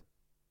happened?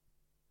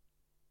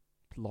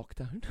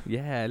 Lockdown.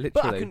 Yeah, literally.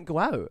 But I couldn't go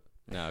out.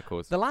 No, of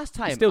course. The last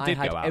time still I did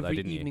had go out, though, every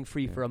didn't you? evening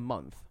free Yeah. for a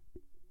month.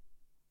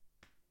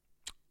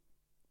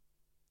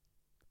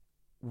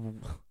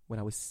 When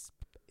I was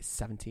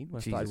 17, when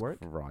I started Jesus work.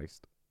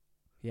 Christ.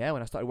 Yeah,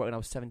 when I started work when I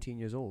was 17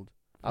 years old.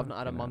 I've not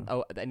had a Fucking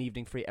month, an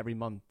evening free every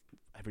month,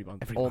 Every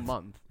all month.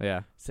 month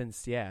Yeah.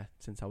 since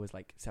I was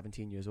like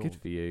 17 years old. Good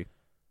for you.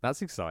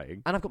 That's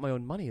exciting. And I've got my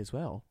own money as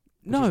well.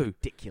 Which No. is You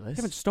ridiculous.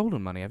 haven't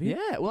stolen money, have you?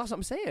 Yeah, well, that's what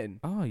I'm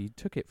saying. Oh, you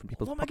took it from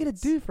people's What am I going to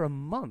pockets. do for a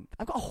month?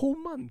 I've got a whole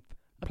month.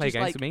 of Play just,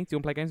 games like, with me? Do you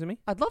want to play games with me?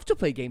 I'd love to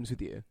play games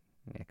with you.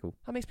 Yeah, cool.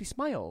 That makes me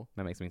smile.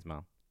 That makes me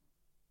smile.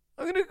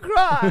 I'm going to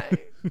cry.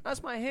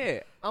 That's my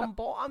hit. I'm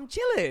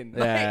chilling. My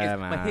hit Yeah, is-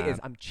 My hit man. is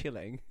I'm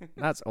chilling.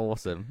 That's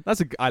awesome.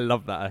 I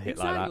love that, a hit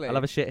like that. Exactly. I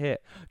love a shit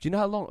hit. Do you know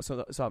how long?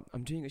 So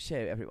I'm doing a show,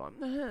 everyone.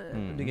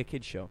 I'm doing a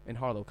kids show in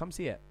Harlow. Come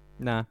see it.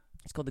 Nah,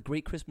 It's called the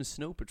Great Christmas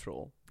Snow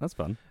Patrol. that's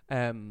fun.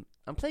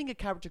 I'm playing a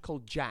character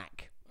called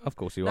Jack. Of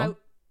course you Now, are.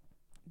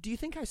 do you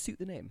think I suit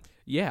the name?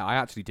 Yeah, I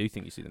actually do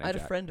think you suit the name I had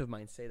Jack. a friend of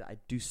mine say that I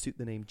do suit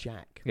the name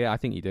Jack. Yeah, I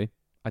think you do.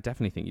 I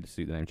definitely think you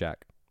suit the name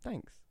Jack.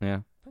 Thanks.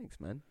 Yeah. Thanks,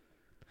 man.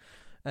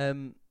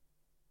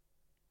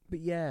 But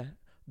yeah,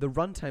 the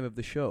runtime of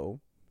the show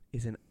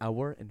is 1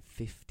 hour and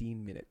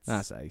 15 minutes.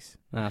 That's ace.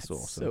 That's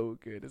awesome. So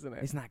good, isn't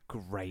it? Isn't that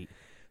great?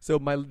 So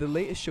the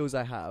latest shows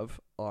I have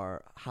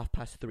are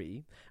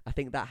 3:30. I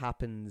think that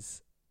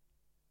happens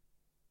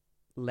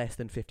less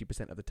than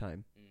 50% of the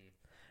time.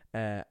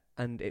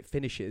 And it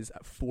finishes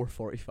at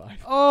 4:45.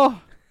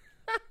 Oh!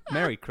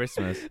 Merry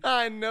Christmas.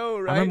 I know,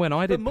 right? I remember when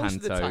I did but most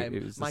of the Panto, time,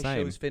 it was the my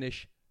same. shows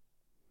finish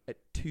at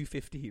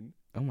 2:15.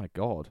 Oh my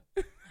god.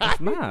 That's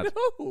mad.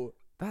 No,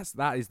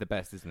 That is the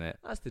best, isn't it?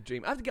 that's the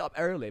dream. I have to get up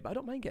early, but I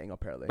don't mind getting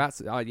up early.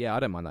 That's yeah, I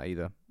don't mind that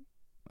either.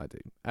 I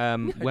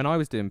do. When I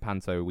was doing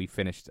Panto, we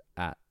finished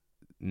at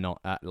not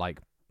at like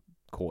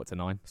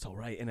 8:45. It's all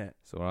right, innit?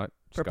 It's all right.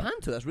 For Just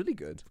Panto, that's really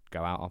good.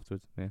 go out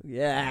afterwards. Yeah.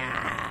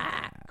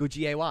 Yeah. Go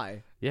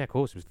GAY. Yeah, of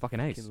course. It was fucking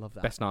ace. Fucking love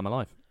that. Best night of my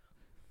life.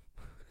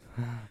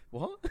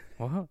 What?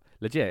 What?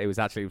 Legit, it was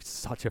actually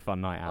such a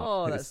fun night out.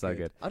 Oh, it that's was so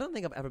good. I don't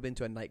think I've ever been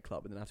to a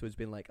nightclub and then afterwards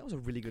been like, that was a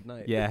really good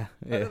night. Yeah,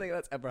 I yeah. don't think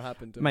that's ever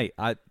happened to me. Mate,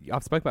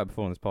 I've spoken about it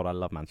before on this pod. I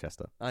love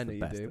Manchester. I It's know the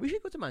you best. do. We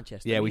should go to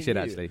Manchester. Yeah, me we and should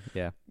you. actually.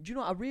 Yeah, Do you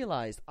know what I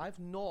realised? I've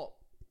not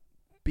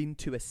been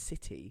to a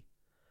city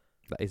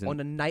that isn't. on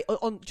a night,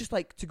 on just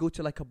like to go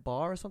to like a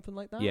bar or something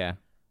like that. Yeah.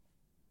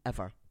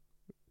 Ever.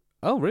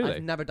 Oh, really?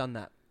 I've never done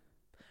that.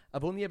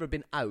 I've only ever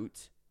been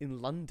out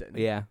in London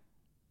Yeah.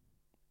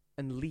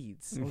 and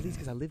Leeds. Well, Leeds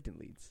because I lived in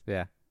Leeds.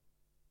 Yeah.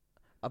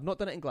 I've not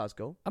done it in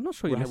Glasgow. I'm not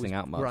sure you're where I missing was-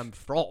 out much. Where I'm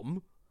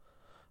from.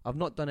 I've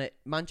not done it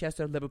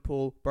Manchester,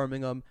 Liverpool,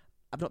 Birmingham.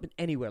 I've not been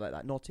anywhere like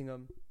that.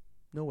 Nottingham.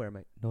 Nowhere,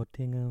 mate.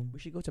 Nottingham. We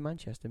should go to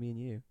Manchester, me and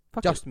you.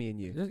 Fuck Just me and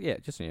you.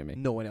 Just you and me.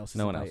 No one else is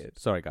No one else. invited.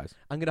 Sorry, guys.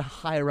 I'm going to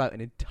hire out an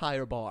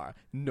entire bar.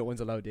 No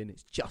one's allowed in.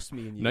 It's just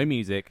me and you. No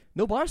music.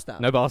 No bar staff.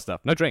 No bar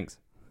stuff. No drinks.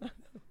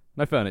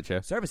 No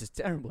furniture. Service is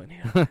terrible in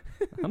here.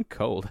 I'm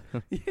cold.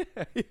 Yeah.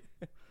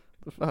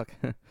 The fuck?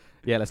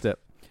 Yeah, let's do it.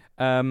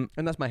 And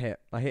that's my hit.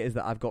 My hit is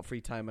that I've got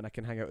free time and I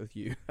can hang out with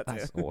you.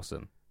 That's it.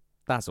 awesome.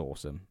 That's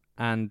awesome.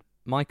 And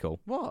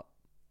Michael. What?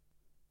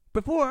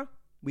 Before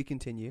we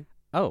continue,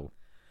 Oh,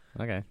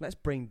 okay. let's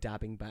bring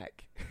dabbing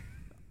back.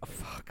 Oh,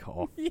 fuck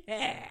off.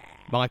 Yeah.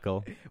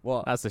 Michael,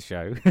 What? that's the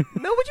show. No, what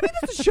do you mean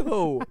that's a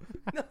show?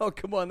 No,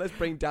 come on, let's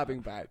bring dabbing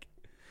back.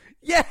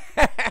 Yes!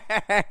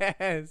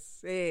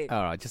 Sick.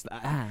 All right, just...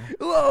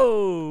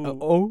 Whoa!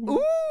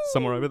 Ooh.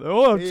 Somewhere over there.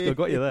 Oh, I've just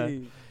got you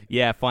there.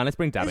 Yeah, fine, let's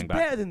bring dabbing It's back.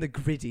 better than the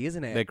gritty,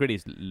 isn't it? The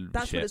gritty's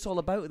That's shit. what it's all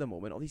about at the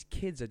moment. All these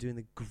kids are doing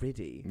the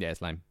gritty. Yeah,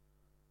 it's lame.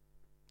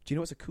 Do you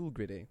know what's a cool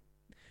gritty?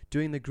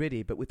 Doing the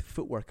gritty, but with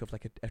footwork of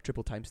like a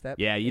triple time step.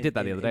 Yeah, you did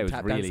that the other day. It was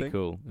tap really dancing.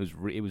 cool.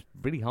 It was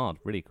really hard,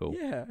 really cool.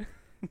 Yeah.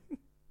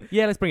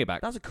 Yeah, let's bring it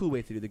back. That's a cool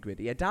way to do the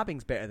gritty. Yeah,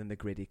 dabbing's better than the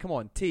gritty. Come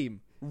on,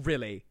 team.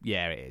 Really?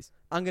 Yeah, it is.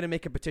 I'm going to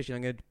make a petition.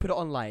 I'm going to put it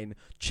online.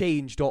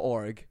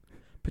 Change.org.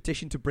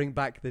 Petition to bring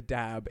back the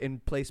dab in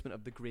placement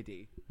of the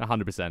gritty.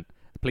 100%.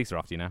 The police are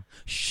after you now.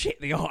 Shit,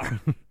 they are.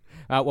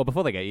 Well,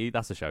 before they get you,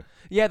 that's the show.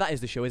 Yeah, that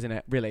is the show, isn't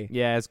it? Really?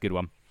 Yeah, it's a good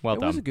one. Well it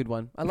done. was a good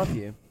one. I love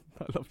you.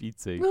 I love you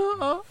too.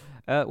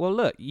 Well,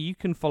 look, you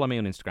can follow me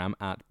on Instagram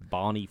at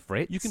Barney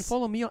Fritz. You can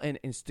follow me on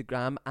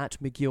Instagram at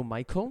McGill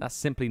Michael. That's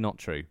simply not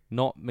true.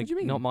 Not What do you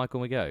mean? Not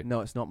Michael McGill.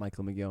 No, it's not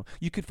Michael McGill.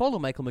 You could follow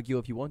Michael McGill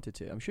if you wanted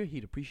to. I'm sure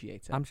he'd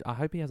appreciate it. I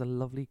hope he has a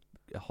lovely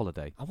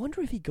holiday. I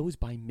wonder if he goes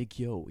by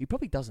McGill. He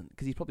probably doesn't,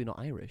 because he's probably not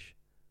Irish.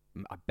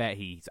 I bet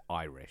he's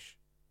Irish.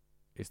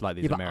 It's like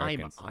these Yeah, but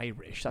Americans. I'm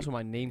Irish. That's where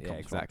my name comes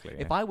exactly. from.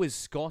 Yeah. If I was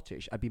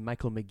Scottish, I'd be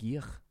Michael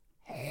McGear.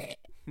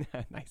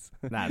 Nice.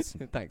 That's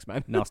Thanks,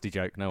 man. nasty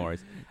joke. No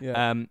worries.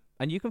 Yeah.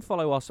 And you can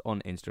follow us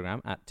on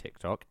Instagram at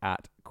TikTok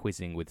at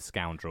Quizzing with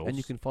Scoundrels. And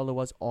you can follow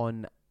us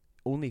on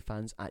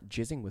OnlyFans at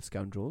Jizzing with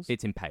Scoundrels.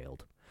 It's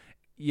impaled.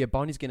 Yeah,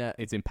 Barney's gonna.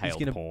 It's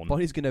impaled porn.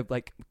 Barney's gonna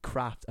like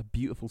craft a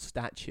beautiful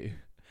statue.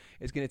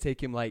 It's gonna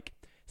take him like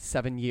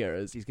 7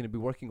 years. He's gonna be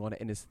working on it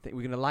in his.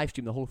 We're gonna live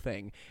stream the whole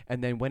thing,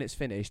 and then when it's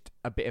finished,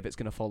 a bit of it's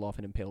gonna fall off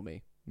and impale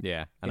me.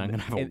 Yeah, and I'm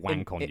gonna have a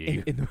wank on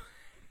you.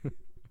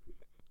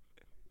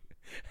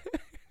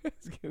 I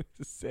was going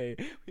to say,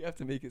 we have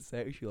to make it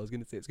sexual. I was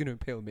going to say, it's going to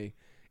impale me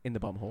in the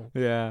bum hole.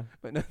 Yeah.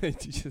 But no, you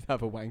just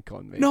have a wank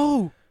on me.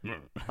 No!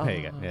 There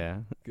you go, yeah.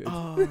 Good.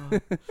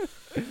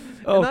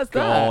 Oh, that's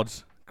God.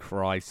 that.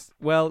 Christ.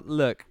 Well,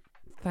 look,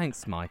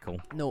 thanks,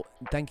 Michael. No,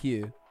 thank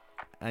you.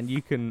 And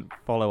you can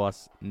follow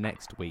us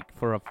next week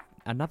for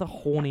another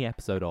horny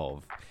episode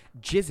of...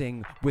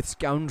 Jizzing with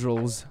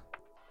Scoundrels.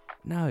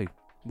 No.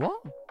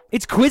 What?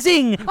 It's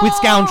Quizzing with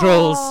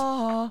Scoundrels!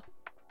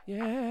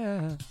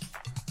 Yeah.